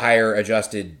 had a higher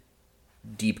adjusted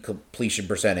deep completion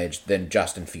percentage than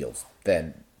Justin Fields,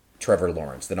 than Trevor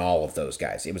Lawrence, than all of those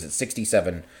guys. It was at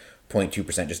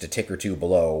 67.2%, just a tick or two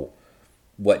below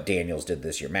what Daniels did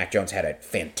this year. Mac Jones had a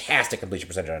fantastic completion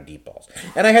percentage on deep balls.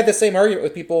 And I had the same argument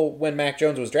with people when Mac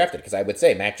Jones was drafted, because I would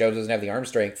say Mac Jones doesn't have the arm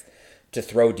strength to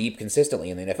throw deep consistently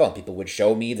in the NFL. And people would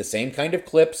show me the same kind of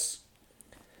clips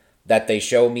that they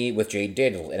show me with Jayden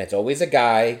Daniels. And it's always a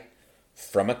guy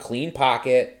from a clean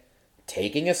pocket,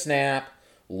 taking a snap,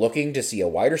 looking to see a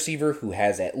wide receiver who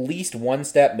has at least one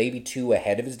step, maybe 2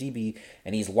 ahead of his DB,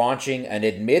 and he's launching an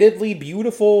admittedly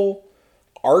beautiful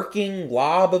arcing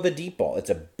lob of a deep ball. It's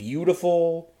a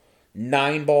beautiful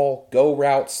 9-ball, go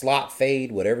route, slot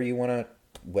fade, whatever you want to,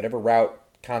 whatever route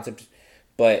concept.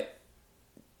 But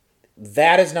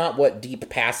that is not what deep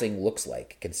passing looks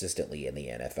like consistently in the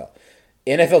NFL.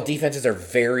 NFL defenses are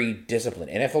very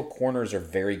disciplined. NFL corners are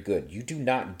very good. You do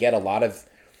not get a lot of,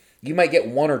 you might get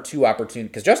 1 or 2 opportunities,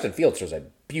 because Justin Fields throws a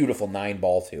beautiful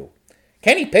 9-ball too.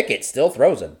 Kenny Pickett still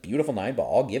throws a beautiful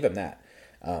 9-ball. I'll give him that.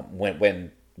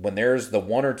 When there's the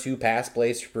 1 or 2 pass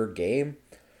plays per game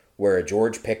where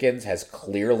George Pickens has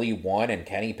clearly won and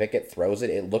Kenny Pickett throws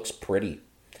it, it looks pretty.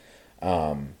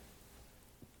 But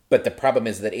the problem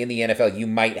is that in the NFL, you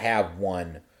might have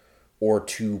 1 or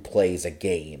 2 plays a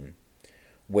game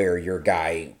where your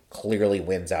guy clearly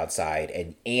wins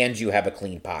outside and you have a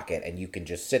clean pocket and you can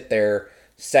just sit there,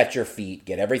 set your feet,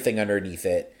 get everything underneath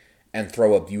it, and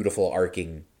throw a beautiful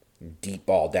arcing deep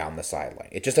ball down the sideline.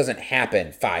 It just doesn't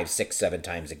happen 5, 6, 7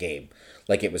 times a game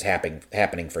like it was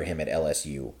happening for him at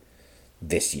LSU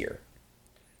this year.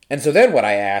 And so then what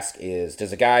I ask is,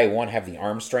 does a guy, one, have the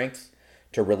arm strength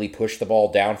to really push the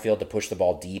ball downfield, to push the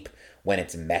ball deep when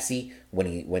it's messy,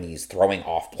 when he's throwing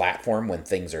off platform, when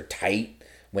things are tight,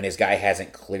 when his guy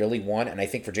hasn't clearly won? And I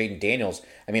think for Jayden Daniels,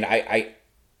 I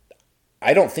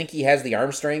don't think he has the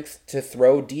arm strength to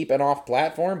throw deep and off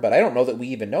platform, but I don't know that we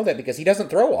even know that, because he doesn't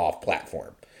throw off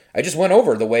platform. I just went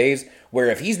over the ways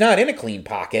where if he's not in a clean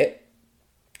pocket,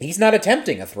 he's not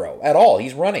attempting a throw at all.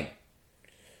 He's running.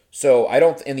 So I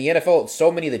don't in the NFL.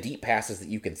 So many of the deep passes that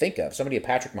you can think of, so many of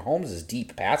Patrick Mahomes'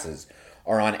 deep passes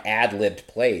are on ad-libbed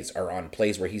plays, are on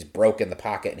plays where he's broken the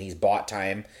pocket and he's bought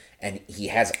time and he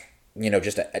has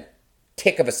just a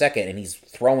tick of a second and he's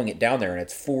throwing it down there and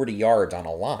it's 40 yards on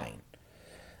a line.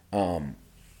 And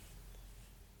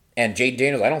Jayden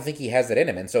Daniels, I don't think he has that in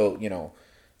him. And so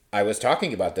I was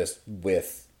talking about this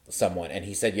with someone and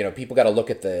he said people got to look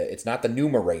at it's not the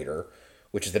numerator,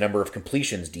 which is the number of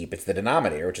completions deep. It's the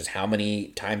denominator, which is how many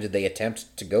times did they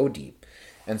attempt to go deep.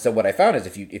 And so what I found is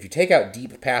if you take out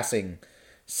deep passing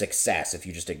success, if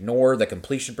you just ignore the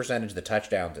completion percentage, the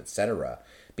touchdowns, etc.,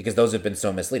 because those have been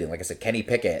so misleading. Like I said, Kenny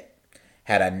Pickett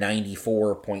had a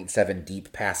 94.7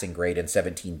 deep passing grade and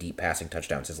 17 deep passing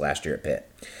touchdowns his last year at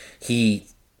Pitt. He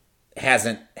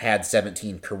hasn't had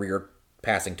 17 career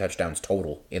passing touchdowns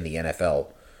total in the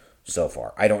NFL so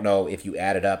far. I don't know if you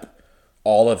added up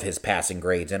all of his passing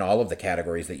grades in all of the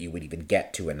categories that you would even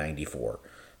get to a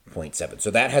 94.7.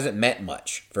 So that hasn't meant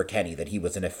much for Kenny, that he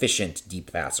was an efficient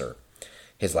deep passer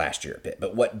his last year at Pitt.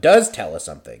 But what does tell us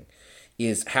something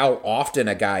is how often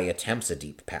a guy attempts a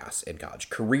deep pass in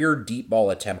college. Career deep ball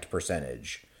attempt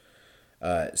percentage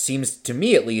seems, to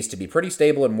me at least, to be pretty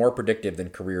stable and more predictive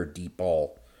than career deep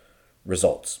ball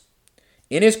results.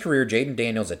 In his career, Jayden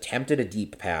Daniels attempted a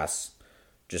deep pass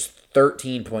just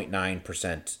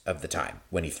 13.9% of the time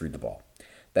when he threw the ball.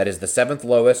 That is the seventh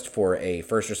lowest for a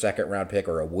first or second round pick,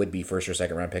 or a would-be first or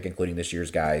second round pick, including this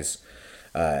year's guys.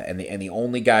 And the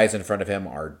only guys in front of him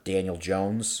are Daniel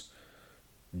Jones,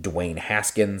 Dwayne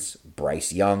Haskins,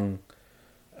 Bryce Young,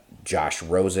 Josh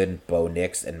Rosen, Bo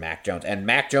Nix, and Mac Jones. And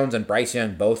Mac Jones and Bryce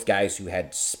Young, both guys who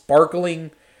had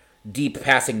sparkling deep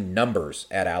passing numbers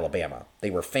at Alabama. They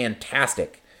were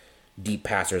fantastic deep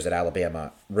passers at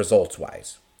Alabama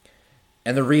results-wise.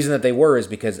 And the reason that they were is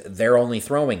because they're only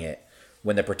throwing it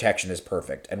when the protection is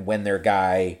perfect and when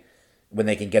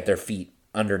they can get their feet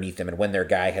underneath them and when their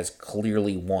guy has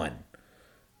clearly won.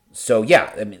 So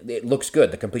yeah, I mean, it looks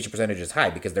good. The completion percentage is high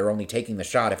because they're only taking the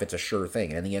shot if it's a sure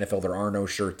thing. And in the NFL, there are no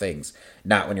sure things,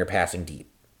 not when you're passing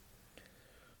deep.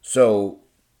 So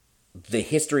the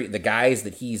guys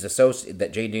that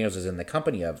that Jayden Daniels is in the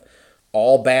company of, not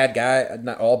all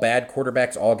bad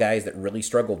quarterbacks, all guys that really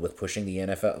struggled with pushing the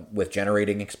NFL, with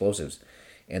generating explosives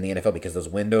in the NFL because those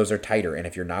windows are tighter. And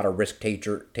if you're not a risk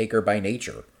taker by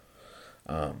nature,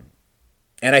 and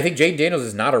I think Jayden Daniels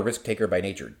is not a risk taker by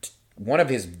nature. One of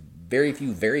his very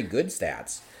few very good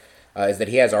stats is that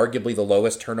he has arguably the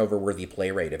lowest turnover-worthy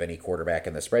play rate of any quarterback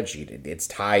in the spreadsheet. It's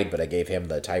tied, but I gave him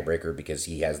the tiebreaker because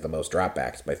he has the most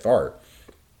dropbacks by far,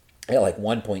 at like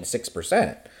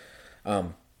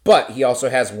 1.6%. But he also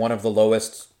has one of the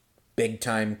lowest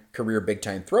career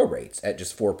big-time throw rates at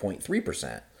just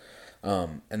 4.3%.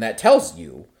 And that tells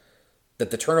you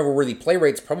that the turnover-worthy play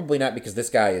rate's probably not because this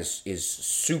guy is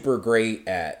super great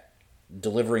at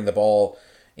delivering the ball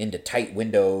into tight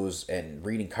windows and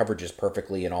reading coverages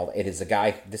perfectly and all.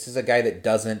 This is a guy that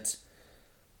doesn't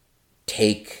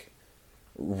take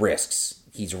risks.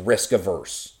 He's risk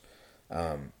averse.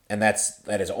 And that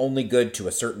is only good to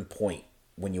a certain point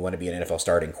when you want to be an NFL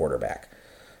starting quarterback.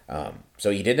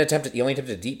 So he only attempted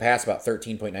a deep pass about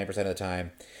 13.9% of the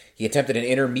time. He attempted an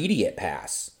intermediate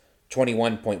pass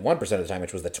 21.1% of the time,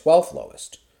 which was the 12th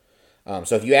lowest.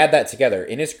 So if you add that together,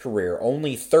 in his career,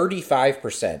 only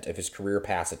 35% of his career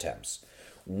pass attempts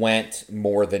went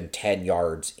more than 10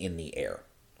 yards in the air.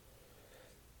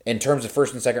 In terms of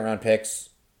first and second round picks,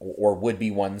 or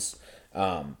would-be ones,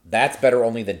 that's better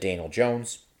only than Daniel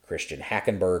Jones, Christian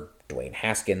Hackenberg, Dwayne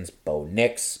Haskins, Bo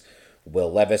Nix,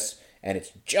 Will Levis, and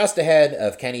it's just ahead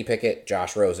of Kenny Pickett,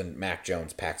 Josh Rosen, Mac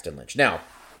Jones, Paxton Lynch. Now,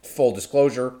 full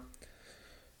disclosure,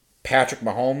 Patrick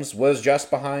Mahomes was just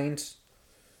behind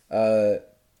Jayden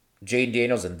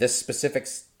Daniels in this specific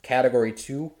category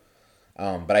too.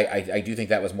 But I do think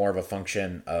that was more of a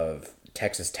function of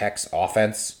Texas Tech's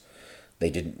offense. They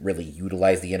didn't really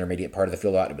utilize the intermediate part of the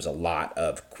field a lot. It was a lot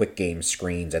of quick game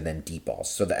screens and then deep balls.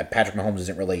 So that Patrick Mahomes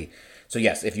isn't really... So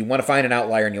yes, if you want to find an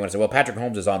outlier and you want to say, well, Patrick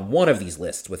Mahomes is on one of these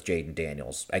lists with Jayden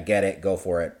Daniels, I get it. Go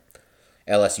for it.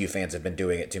 LSU fans have been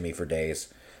doing it to me for days.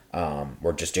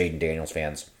 Or just Jayden Daniels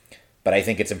fans. But I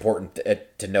think it's important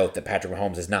to note that Patrick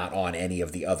Mahomes is not on any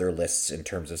of the other lists in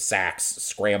terms of sacks,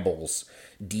 scrambles,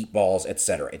 deep balls,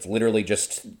 etc. It's literally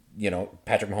just,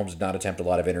 Patrick Mahomes did not attempt a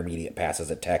lot of intermediate passes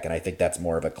at Tech, and I think that's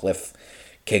more of a Cliff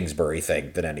Kingsbury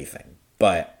thing than anything.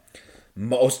 But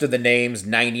most of the names,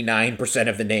 99%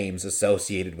 of the names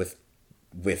associated with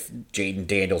Jayden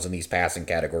Daniels in these passing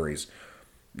categories,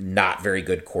 not very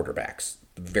good quarterbacks.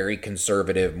 Very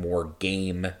conservative, more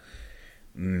game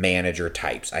manager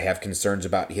types. I have concerns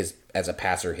about as a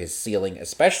passer, his ceiling,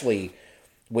 especially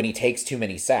when he takes too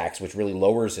many sacks, which really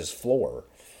lowers his floor.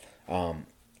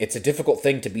 It's a difficult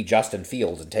thing to be Justin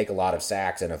Fields and take a lot of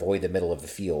sacks and avoid the middle of the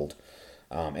field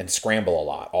and scramble a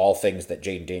lot. All things that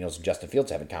Jayden Daniels and Justin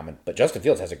Fields have in common. But Justin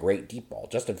Fields has a great deep ball.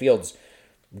 Justin Fields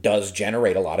does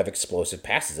generate a lot of explosive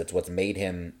passes. It's what's made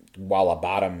him, while a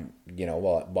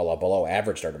below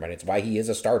average starter. It's why he is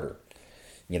a starter.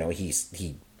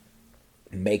 He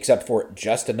makes up for it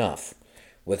just enough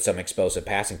with some explosive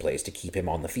passing plays to keep him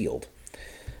on the field.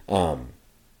 And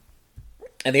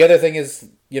the other thing is,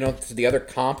 the other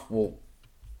comp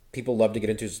people love to get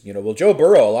into is, Joe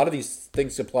Burrow. A lot of these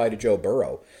things apply to Joe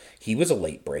Burrow. He was a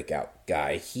late breakout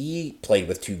guy. He played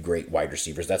with two great wide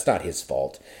receivers. That's not his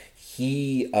fault.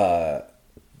 He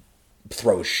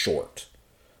throws short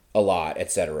a lot,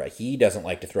 etc. He doesn't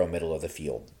like to throw middle of the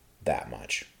field that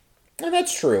much. And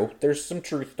that's true. There's some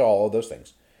truth to all of those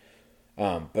things.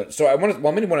 But so I want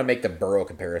to make the Burrow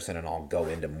comparison, and I'll go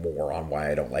into more on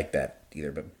why I don't like that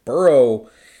either. But Burrow,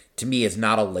 to me, is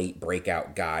not a late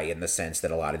breakout guy in the sense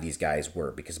that a lot of these guys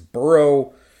were, because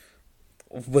Burrow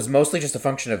was mostly just a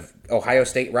function of Ohio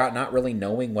State route not really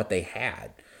knowing what they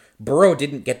had. Burrow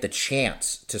didn't get the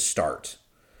chance to start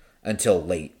until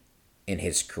late in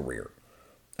his career.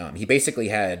 He basically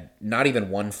had not even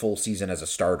one full season as a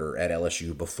starter at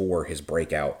LSU before his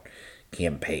breakout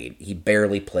campaign. He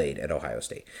barely played at Ohio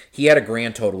State. He had a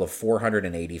grand total of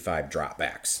 485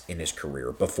 dropbacks in his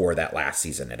career before that last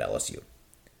season at LSU.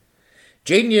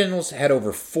 Jayden Daniels had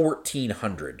over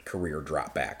 1,400 career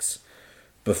dropbacks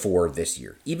before this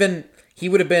year. Even he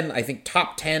would have been, I think,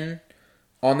 top 10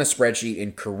 on the spreadsheet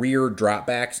in career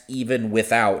dropbacks, even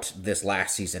without this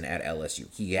last season at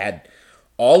LSU. He had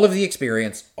all of the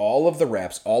experience, all of the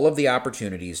reps, all of the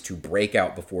opportunities to break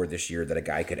out before this year that a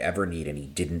guy could ever need, and he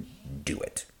didn't do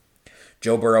it.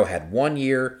 Joe Burrow had 1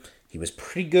 year. He was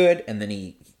pretty good, and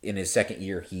then in his second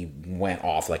year, he went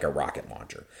off like a rocket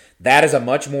launcher. That is a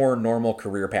much more normal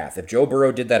career path. If Joe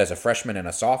Burrow did that as a freshman and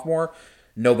a sophomore,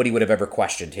 nobody would have ever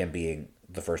questioned him being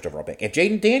the first overall pick. If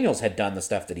Jayden Daniels had done the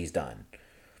stuff that he's done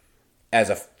as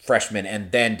a freshman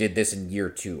and then did this in year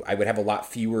 2, I would have a lot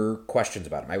fewer questions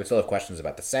about him. I would still have questions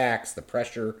about the sacks, the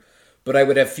pressure, but I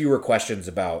would have fewer questions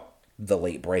about the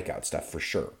late breakout stuff for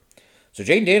sure. So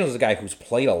Jayden Daniels is a guy who's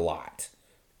played a lot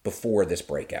before this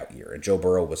breakout year, and Joe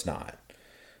Burrow was not.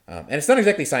 And it's not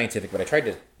exactly scientific, but I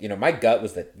tried to, my gut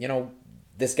was that,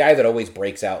 this guy that always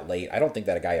breaks out late, I don't think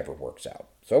that a guy ever works out.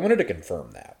 So I wanted to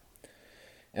confirm that.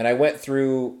 And I went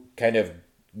through kind of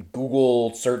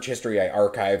Google search history I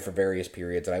archived for various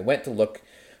periods, and I went to look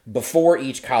before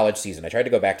each college season. I tried to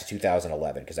go back to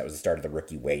 2011 because that was the start of the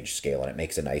rookie wage scale, and it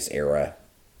makes a nice era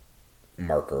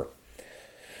marker.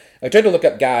 I tried to look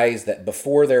up guys that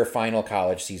before their final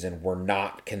college season were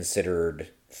not considered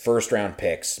first-round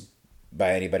picks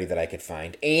by anybody that I could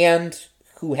find, and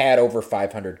who had over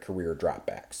 500 career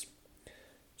dropbacks.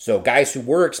 So guys who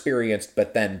were experienced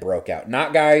but then broke out.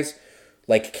 Not guys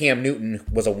like Cam Newton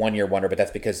was a one-year wonder, but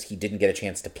that's because he didn't get a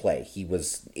chance to play. He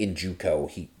was in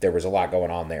JUCO. There was a lot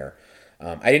going on there.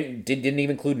 I didn't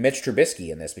even include Mitch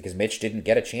Trubisky in this because Mitch didn't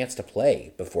get a chance to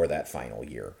play before that final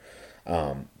year.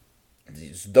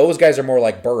 Those guys are more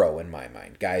like Burrow in my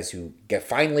mind. Guys who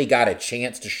finally got a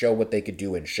chance to show what they could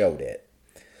do and showed it.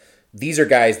 These are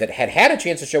guys that had a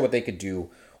chance to show what they could do,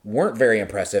 weren't very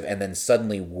impressive, and then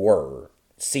suddenly were,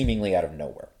 seemingly out of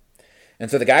nowhere. And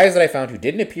so the guys that I found who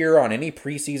didn't appear on any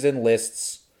preseason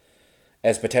lists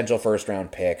as potential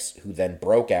first-round picks, who then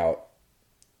broke out,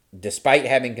 despite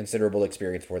having considerable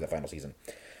experience before the final season,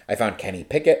 I found Kenny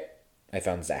Pickett, I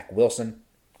found Zach Wilson,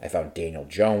 I found Daniel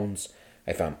Jones,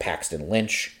 I found Paxton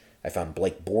Lynch, I found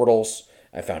Blake Bortles,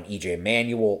 I found E.J.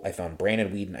 Manuel, I found Brandon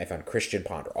Weeden, I found Christian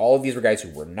Ponder. All of these were guys who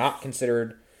were not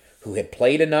considered, who had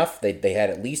played enough. They had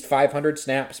at least 500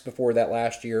 snaps before that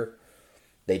last year.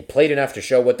 They'd played enough to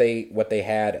show what they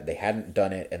had. They hadn't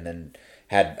done it, and then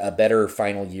had a better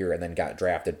final year, and then got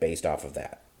drafted based off of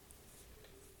that.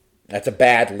 That's a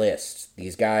bad list.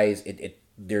 These guys,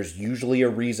 there's usually a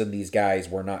reason these guys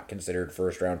were not considered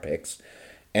first-round picks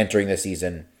entering the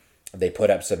season. They put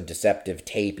up some deceptive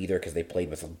tape, either because they played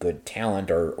with good talent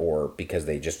or because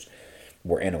they just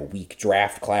were in a weak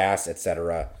draft class,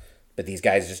 etc. But these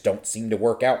guys just don't seem to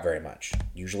work out very much.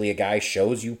 Usually a guy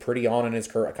shows you pretty on in his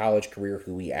college career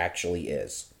who he actually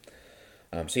is.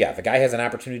 So yeah, if a guy has an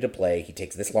opportunity to play, he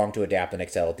takes this long to adapt and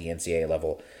excel at the NCAA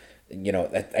level.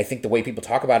 I think the way people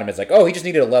talk about him is like, oh, he just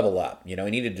needed to level up. He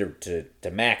needed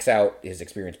to max out his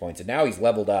experience points. And now he's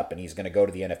leveled up and he's going to go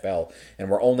to the NFL and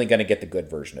we're only going to get the good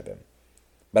version of him.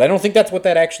 But I don't think that's what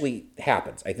that actually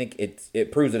happens. I think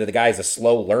it proves that the guy is a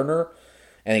slow learner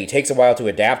and he takes a while to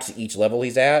adapt to each level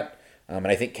he's at. And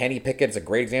I think Kenny Pickett's a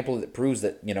great example that proves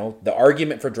that, the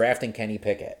argument for drafting Kenny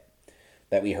Pickett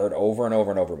that we heard over and over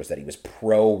and over was that he was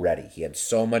pro-ready. He had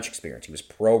so much experience. He was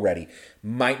pro-ready.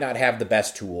 Might not have the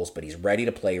best tools, but he's ready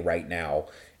to play right now.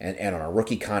 And on a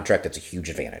rookie contract, that's a huge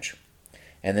advantage.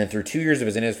 And then through 2 years of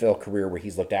his NFL career where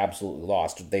he's looked absolutely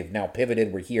lost, they've now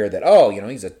pivoted. We're here that,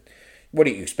 what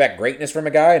do you expect? Greatness from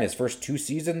a guy in his first 2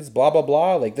 seasons? Blah, blah,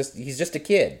 blah. Like this, he's just a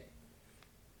kid.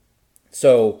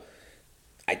 So,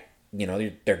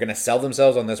 they're going to sell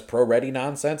themselves on this pro-ready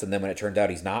nonsense, and then when it turns out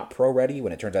he's not pro-ready,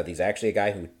 when it turns out he's actually a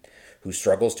guy who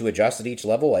struggles to adjust at each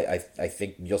level, I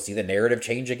think you'll see the narrative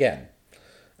change again.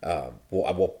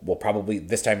 We'll probably,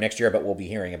 this time next year, but we'll be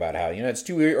hearing about how, it's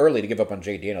too early to give up on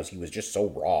Jayden Daniels. He was just so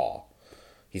raw.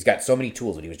 He's got so many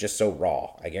tools, but he was just so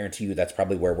raw. I guarantee you that's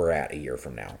probably where we're at a year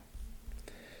from now.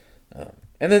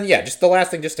 And then, just the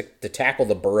last thing, just to tackle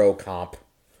the Burrow comp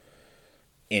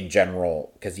in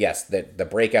general, because yes, the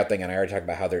breakout thing, and I already talked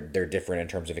about how they're different in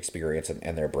terms of experience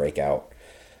and their breakout.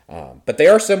 But they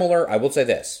are similar. I will say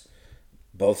this.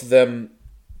 Both of them,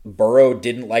 Burrow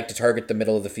didn't like to target the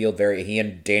middle of the field. He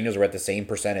and Daniels were at the same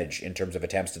percentage in terms of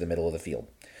attempts to the middle of the field.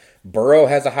 Burrow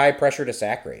has a high pressure to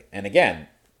sack rate. And again,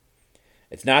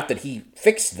 it's not that he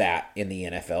fixed that in the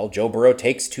NFL. Joe Burrow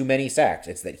takes too many sacks.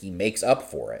 It's that he makes up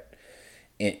for it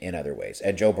in other ways.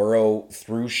 And Joe Burrow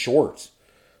threw short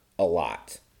a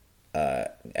lot.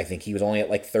 I think he was only at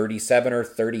like 37 or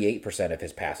 38% of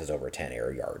his passes over 10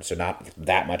 air yards. So not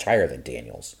that much higher than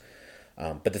Daniels.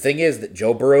 But the thing is that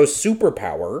Joe Burrow's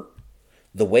superpower,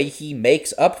 the way he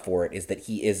makes up for it, is that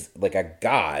he is like a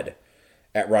god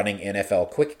at running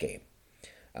NFL quick game.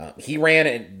 He ran,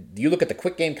 and you look at the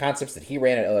quick game concepts that he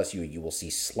ran at LSU, you will see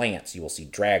slants, you will see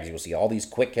drags, you will see all these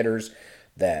quick hitters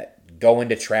that go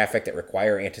into traffic that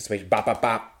require anticipation, bop, bop,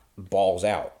 bop, balls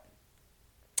out.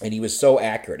 And he was so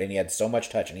accurate, and he had so much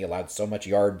touch, and he allowed so much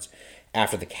yards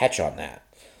after the catch on that.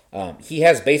 He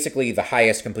has basically the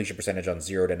highest completion percentage on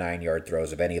 0 to 9 yard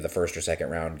throws of any of the first or second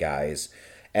round guys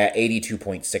at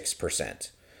 82.6%.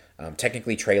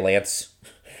 Technically, Trey Lance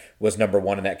was number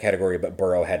 1 in that category, but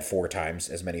Burrow had 4 times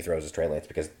as many throws as Trey Lance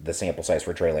because the sample size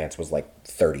for Trey Lance was like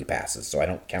 30 passes, so I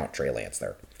don't count Trey Lance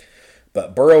there.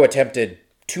 But Burrow attempted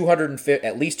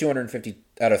at least 250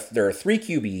 out of, there are 3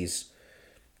 QBs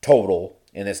total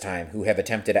in this time who have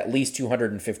attempted at least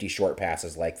 250 short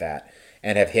passes like that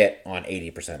and have hit on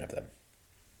 80% of them.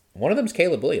 One of them is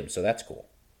Caleb Williams, so that's cool.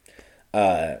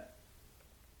 And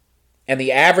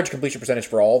the average completion percentage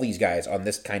for all these guys on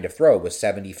this kind of throw was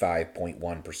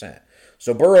 75.1%.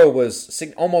 So Burrow was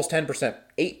almost 10%,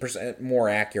 8% more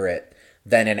accurate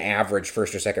than an average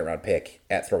first or second round pick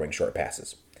at throwing short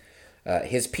passes.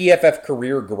 His PFF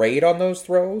career grade on those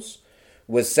throws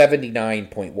was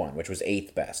 79.1, which was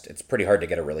 8th best. It's pretty hard to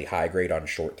get a really high grade on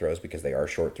short throws because they are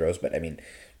short throws, but I mean,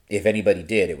 if anybody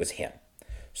did, it was him.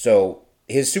 So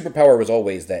his superpower was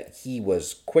always that he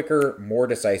was quicker, more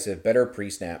decisive, better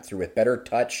pre-snap, threw with better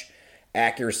touch,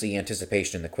 accuracy,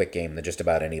 anticipation in the quick game than just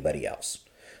about anybody else.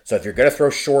 So if you're going to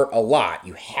throw short a lot,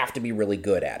 you have to be really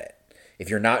good at it. If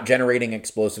you're not generating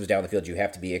explosives down the field, you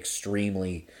have to be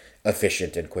extremely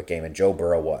efficient in quick game, and Joe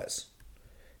Burrow was.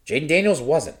 Jayden Daniels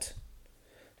wasn't.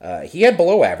 He had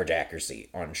below average accuracy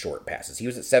on short passes. He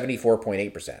was at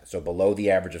 74.8%, so below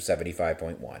the average of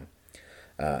 75.1.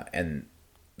 And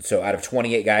so out of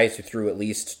 28 guys who threw at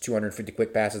least 250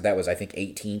 quick passes, that was, I think,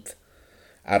 18th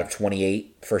out of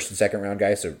 28 first and second round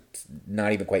guys, so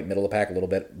not even quite middle of the pack, a little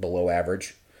bit below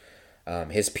average.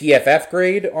 His PFF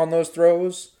grade on those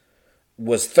throws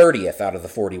was 30th out of the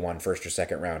 41 first or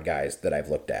second round guys that I've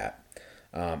looked at.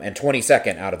 And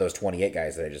 22nd out of those 28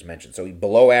 guys that I just mentioned. So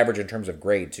below average in terms of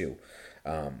grade, too.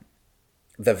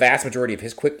 The vast majority of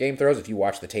his quick game throws, if you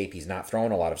watch the tape, he's not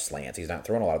throwing a lot of slants. He's not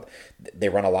throwing a lot of... They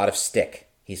run a lot of stick.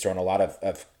 He's throwing a lot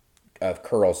of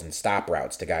curls and stop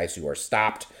routes to guys who are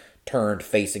stopped, turned,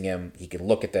 facing him. He can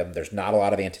look at them. There's not a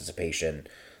lot of anticipation.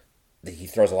 He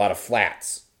throws a lot of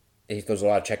flats. He throws a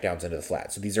lot of checkdowns into the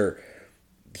flats. So these are...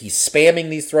 He's spamming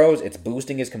these throws. It's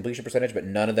boosting his completion percentage, but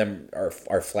none of them are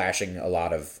flashing a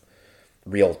lot of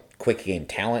real quick game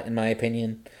talent, in my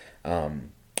opinion.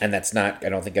 And that's not, I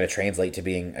don't think, going to translate to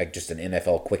being just an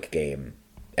NFL quick game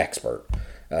expert.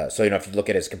 So, if you look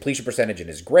at his completion percentage and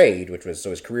his grade,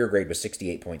 his career grade was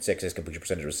 68.6, his completion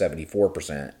percentage was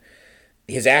 74%.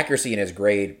 His accuracy and his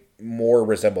grade more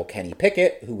resemble Kenny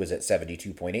Pickett, who was at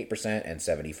 72.8% and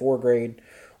 74 grade,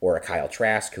 or a Kyle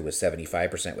Trask, who was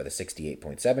 75% with a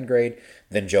 68.7 grade,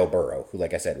 than Joe Burrow, who,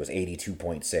 like I said, was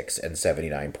 82.6 and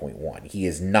 79.1. He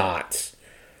is not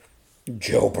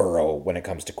Joe Burrow when it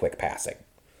comes to quick passing.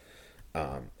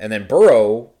 And then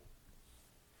Burrow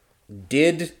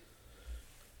did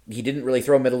he didn't really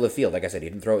throw middle of the field. Like I said, he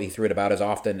threw it about as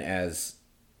often as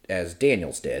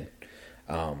Daniels did.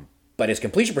 But his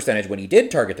completion percentage when he did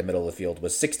target the middle of the field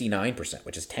was 69%,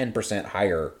 which is 10%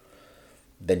 higher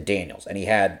than Daniels. And he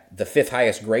had the 5th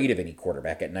highest grade of any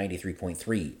quarterback at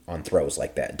 93.3 on throws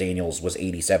like that. Daniels was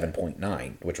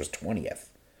 87.9, which was 20th.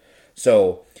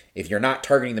 So if you're not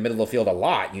targeting the middle of the field a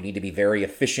lot, you need to be very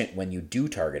efficient when you do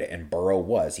target it. And Burrow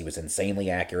was. He was insanely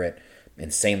accurate,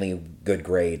 insanely good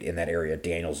grade in that area.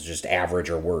 Daniels is just average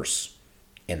or worse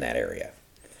in that area.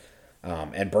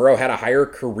 And Burrow had a higher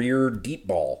career deep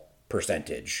ball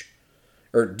percentage,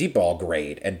 or deep ball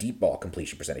grade and deep ball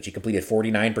completion percentage. He completed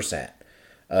 49%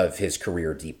 of his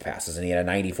career deep passes, and he had a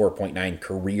 94.9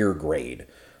 career grade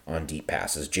on deep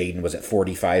passes. Jayden was at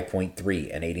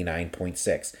 45.3 and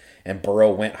 89.6. And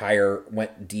Burrow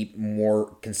went deep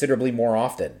considerably more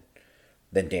often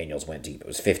than Daniels went deep. It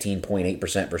was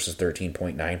 15.8% versus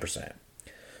 13.9%.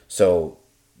 So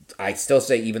I still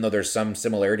say, even though there's some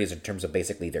similarities in terms of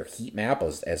basically their heat map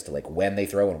as to like when they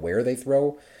throw and where they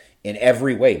throw, in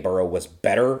every way, Burrow was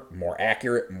better, more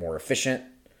accurate, more efficient.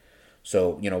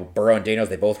 So, Burrow and Daniels,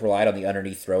 they both relied on the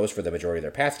underneath throws for the majority of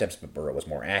their pass attempts, but Burrow was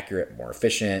more accurate, more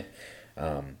efficient.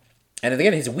 And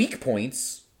again, his weak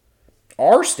points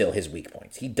are still his weak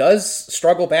points. He does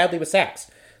struggle badly with sacks.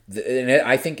 And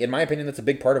I think, in my opinion, that's a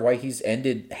big part of why he's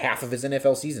ended half of his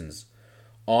NFL seasons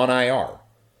on IR.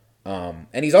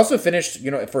 And he's also finished,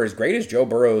 for as great as Joe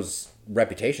Burrow's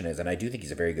reputation is, and I do think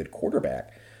he's a very good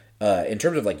quarterback, in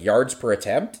terms of like yards per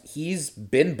attempt, he's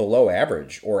been below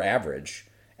average or average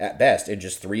at best in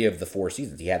just 3 of the 4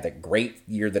 seasons. He had that great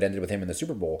year that ended with him in the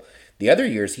Super Bowl. The other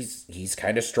years, he's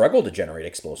kind of struggled to generate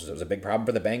explosives. It was a big problem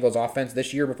for the Bengals offense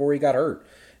this year before he got hurt.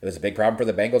 It was a big problem for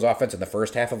the Bengals offense in the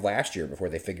first half of last year before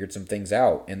they figured some things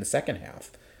out in the second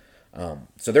half.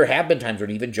 So there have been times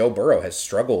when even Joe Burrow has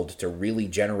struggled to really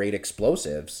generate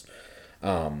explosives.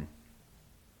 And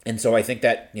so I think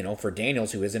that, for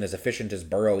Daniels, who isn't as efficient as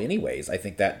Burrow anyways, I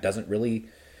think that doesn't really...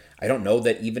 I don't know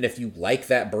that even if you like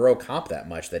that Burrow comp that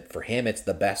much, that for him it's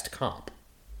the best comp.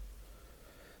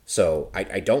 So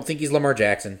I don't think he's Lamar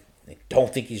Jackson. I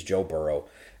don't think he's Joe Burrow.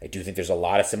 I do think there's a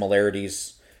lot of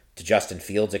similarities to Justin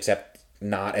Fields, except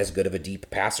not as good of a deep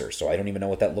passer. So I don't even know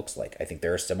what that looks like. I think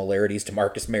there are similarities to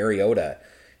Marcus Mariota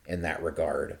in that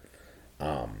regard.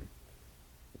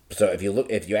 So if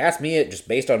you ask me, just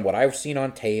based on what I've seen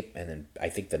on tape, and then I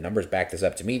think the numbers back this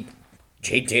up, to me,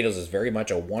 Jayden Daniels is very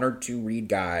much a 1 or 2 read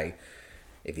guy.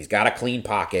 If he's got a clean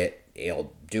pocket,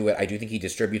 he'll do it. I do think he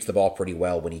distributes the ball pretty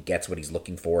well when he gets what he's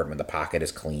looking for and when the pocket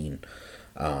is clean.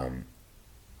 But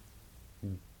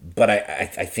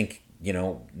I think,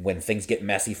 when things get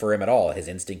messy for him at all, his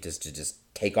instinct is to just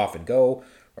take off and go.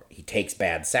 He takes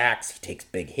bad sacks. He takes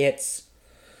big hits.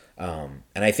 And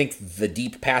I think the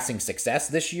deep passing success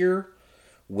this year,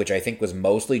 which I think was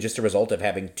mostly just a result of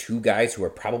having 2 guys who are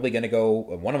probably going to go,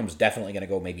 one of them is definitely going to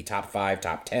go maybe top 5,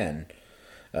 top 10.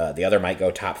 The other might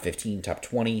go top 15, top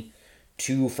 20.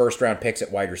 2 first-round picks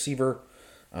at wide receiver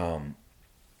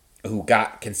who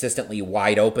got consistently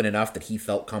wide open enough that he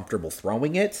felt comfortable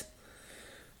throwing it.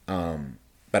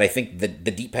 But I think the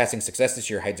deep passing success this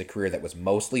year hides a career that was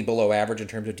mostly below average in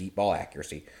terms of deep ball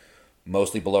accuracy,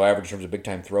 mostly below average in terms of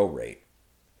big-time throw rate.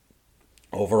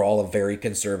 Overall, a very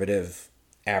conservative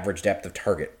average depth of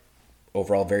target.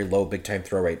 Overall, very low big-time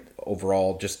throw rate.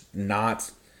 Overall, just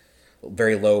not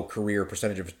very low career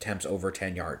percentage of attempts over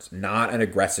 10 yards. Not an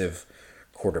aggressive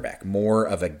quarterback. More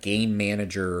of a game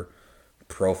manager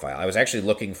profile. I was actually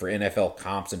looking for NFL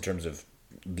comps in terms of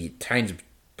the kinds of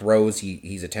throws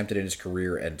he's attempted in his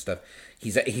career and stuff.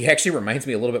 He actually reminds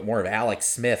me a little bit more of Alex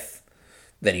Smith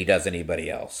than he does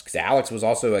anybody else. Because Alex was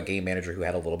also a game manager who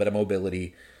had a little bit of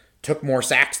mobility. Took more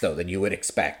sacks, though, than you would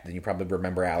expect, than you probably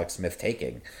remember Alex Smith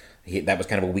taking. That was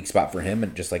kind of a weak spot for him,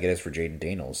 and just like it is for Jayden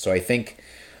Daniels. So I think,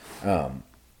 I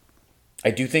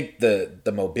do think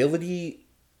the mobility,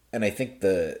 and I think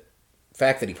the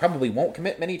fact that he probably won't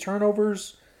commit many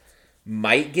turnovers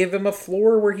might give him a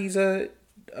floor where he's a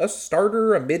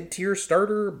starter, a mid-tier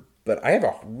starter, but I have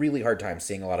a really hard time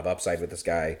seeing a lot of upside with this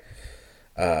guy.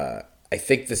 I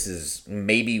think this is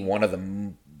maybe one of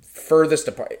the furthest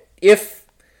apart. If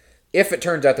it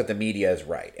turns out that the media is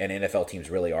right and NFL teams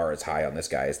really are as high on this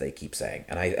guy as they keep saying,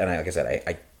 and I like I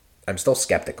said, I'm still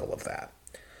skeptical of that.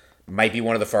 Might be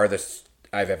one of the farthest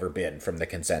I've ever been from the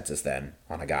consensus then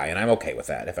on a guy, and I'm okay with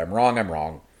that. If I'm wrong, I'm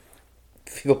wrong. I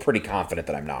feel pretty confident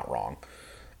that I'm not wrong.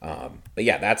 But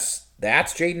yeah, that's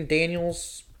Jayden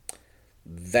Daniels.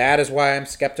 That is why I'm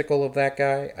skeptical of that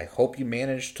guy. I hope you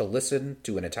managed to listen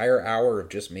to an entire hour of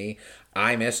just me.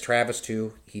 I miss Travis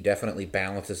too. He definitely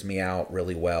balances me out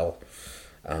really well.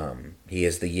 He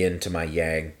is the yin to my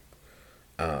yang.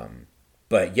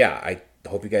 But yeah, I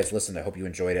hope you guys listened. I hope you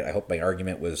enjoyed it. I hope my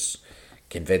argument was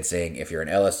convincing. If you're an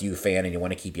LSU fan and you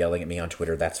want to keep yelling at me on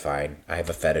Twitter, that's fine. I have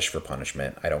a fetish for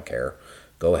punishment. I don't care.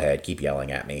 Go ahead, keep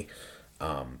yelling at me.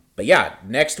 But yeah,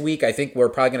 next week I think we're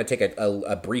probably going to take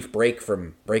a brief break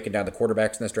from breaking down the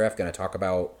quarterbacks in this draft. Going to talk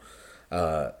about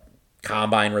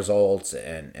combine results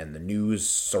and the news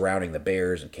surrounding the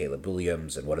Bears and Caleb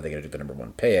Williams and what are they going to do with the number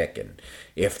one pick, and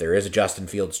if there is a Justin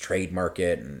Fields trade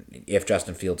market, and if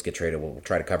Justin Fields get traded, we'll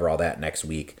try to cover all that next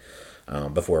week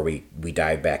before we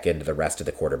dive back into the rest of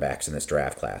the quarterbacks in this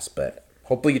draft class. But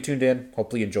hopefully you tuned in.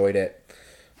 Hopefully you enjoyed it.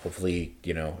 Hopefully,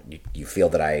 you feel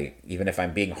that even if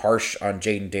I'm being harsh on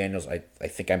Jayden Daniels, I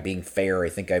think I'm being fair. I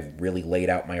think I've really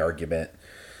laid out my argument,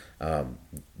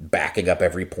 backing up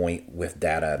every point with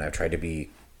data, and I've tried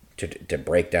to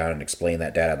break down and explain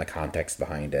that data and the context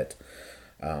behind it.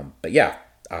 But yeah,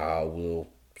 we'll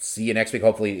see you next week.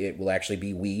 Hopefully it will actually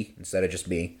be we instead of just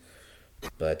me.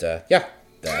 But yeah,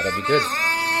 that'll be good.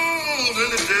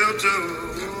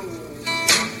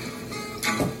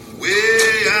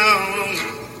 Way out on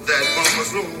that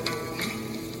bumper's road.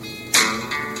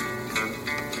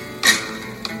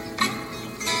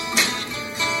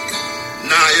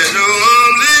 Now you know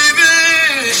I'm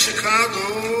leaving Chicago,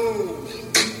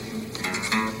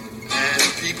 and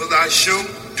people I sure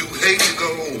do hate to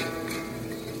go.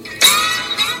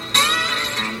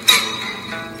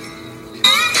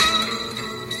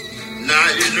 Now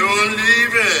you know I'm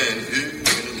leaving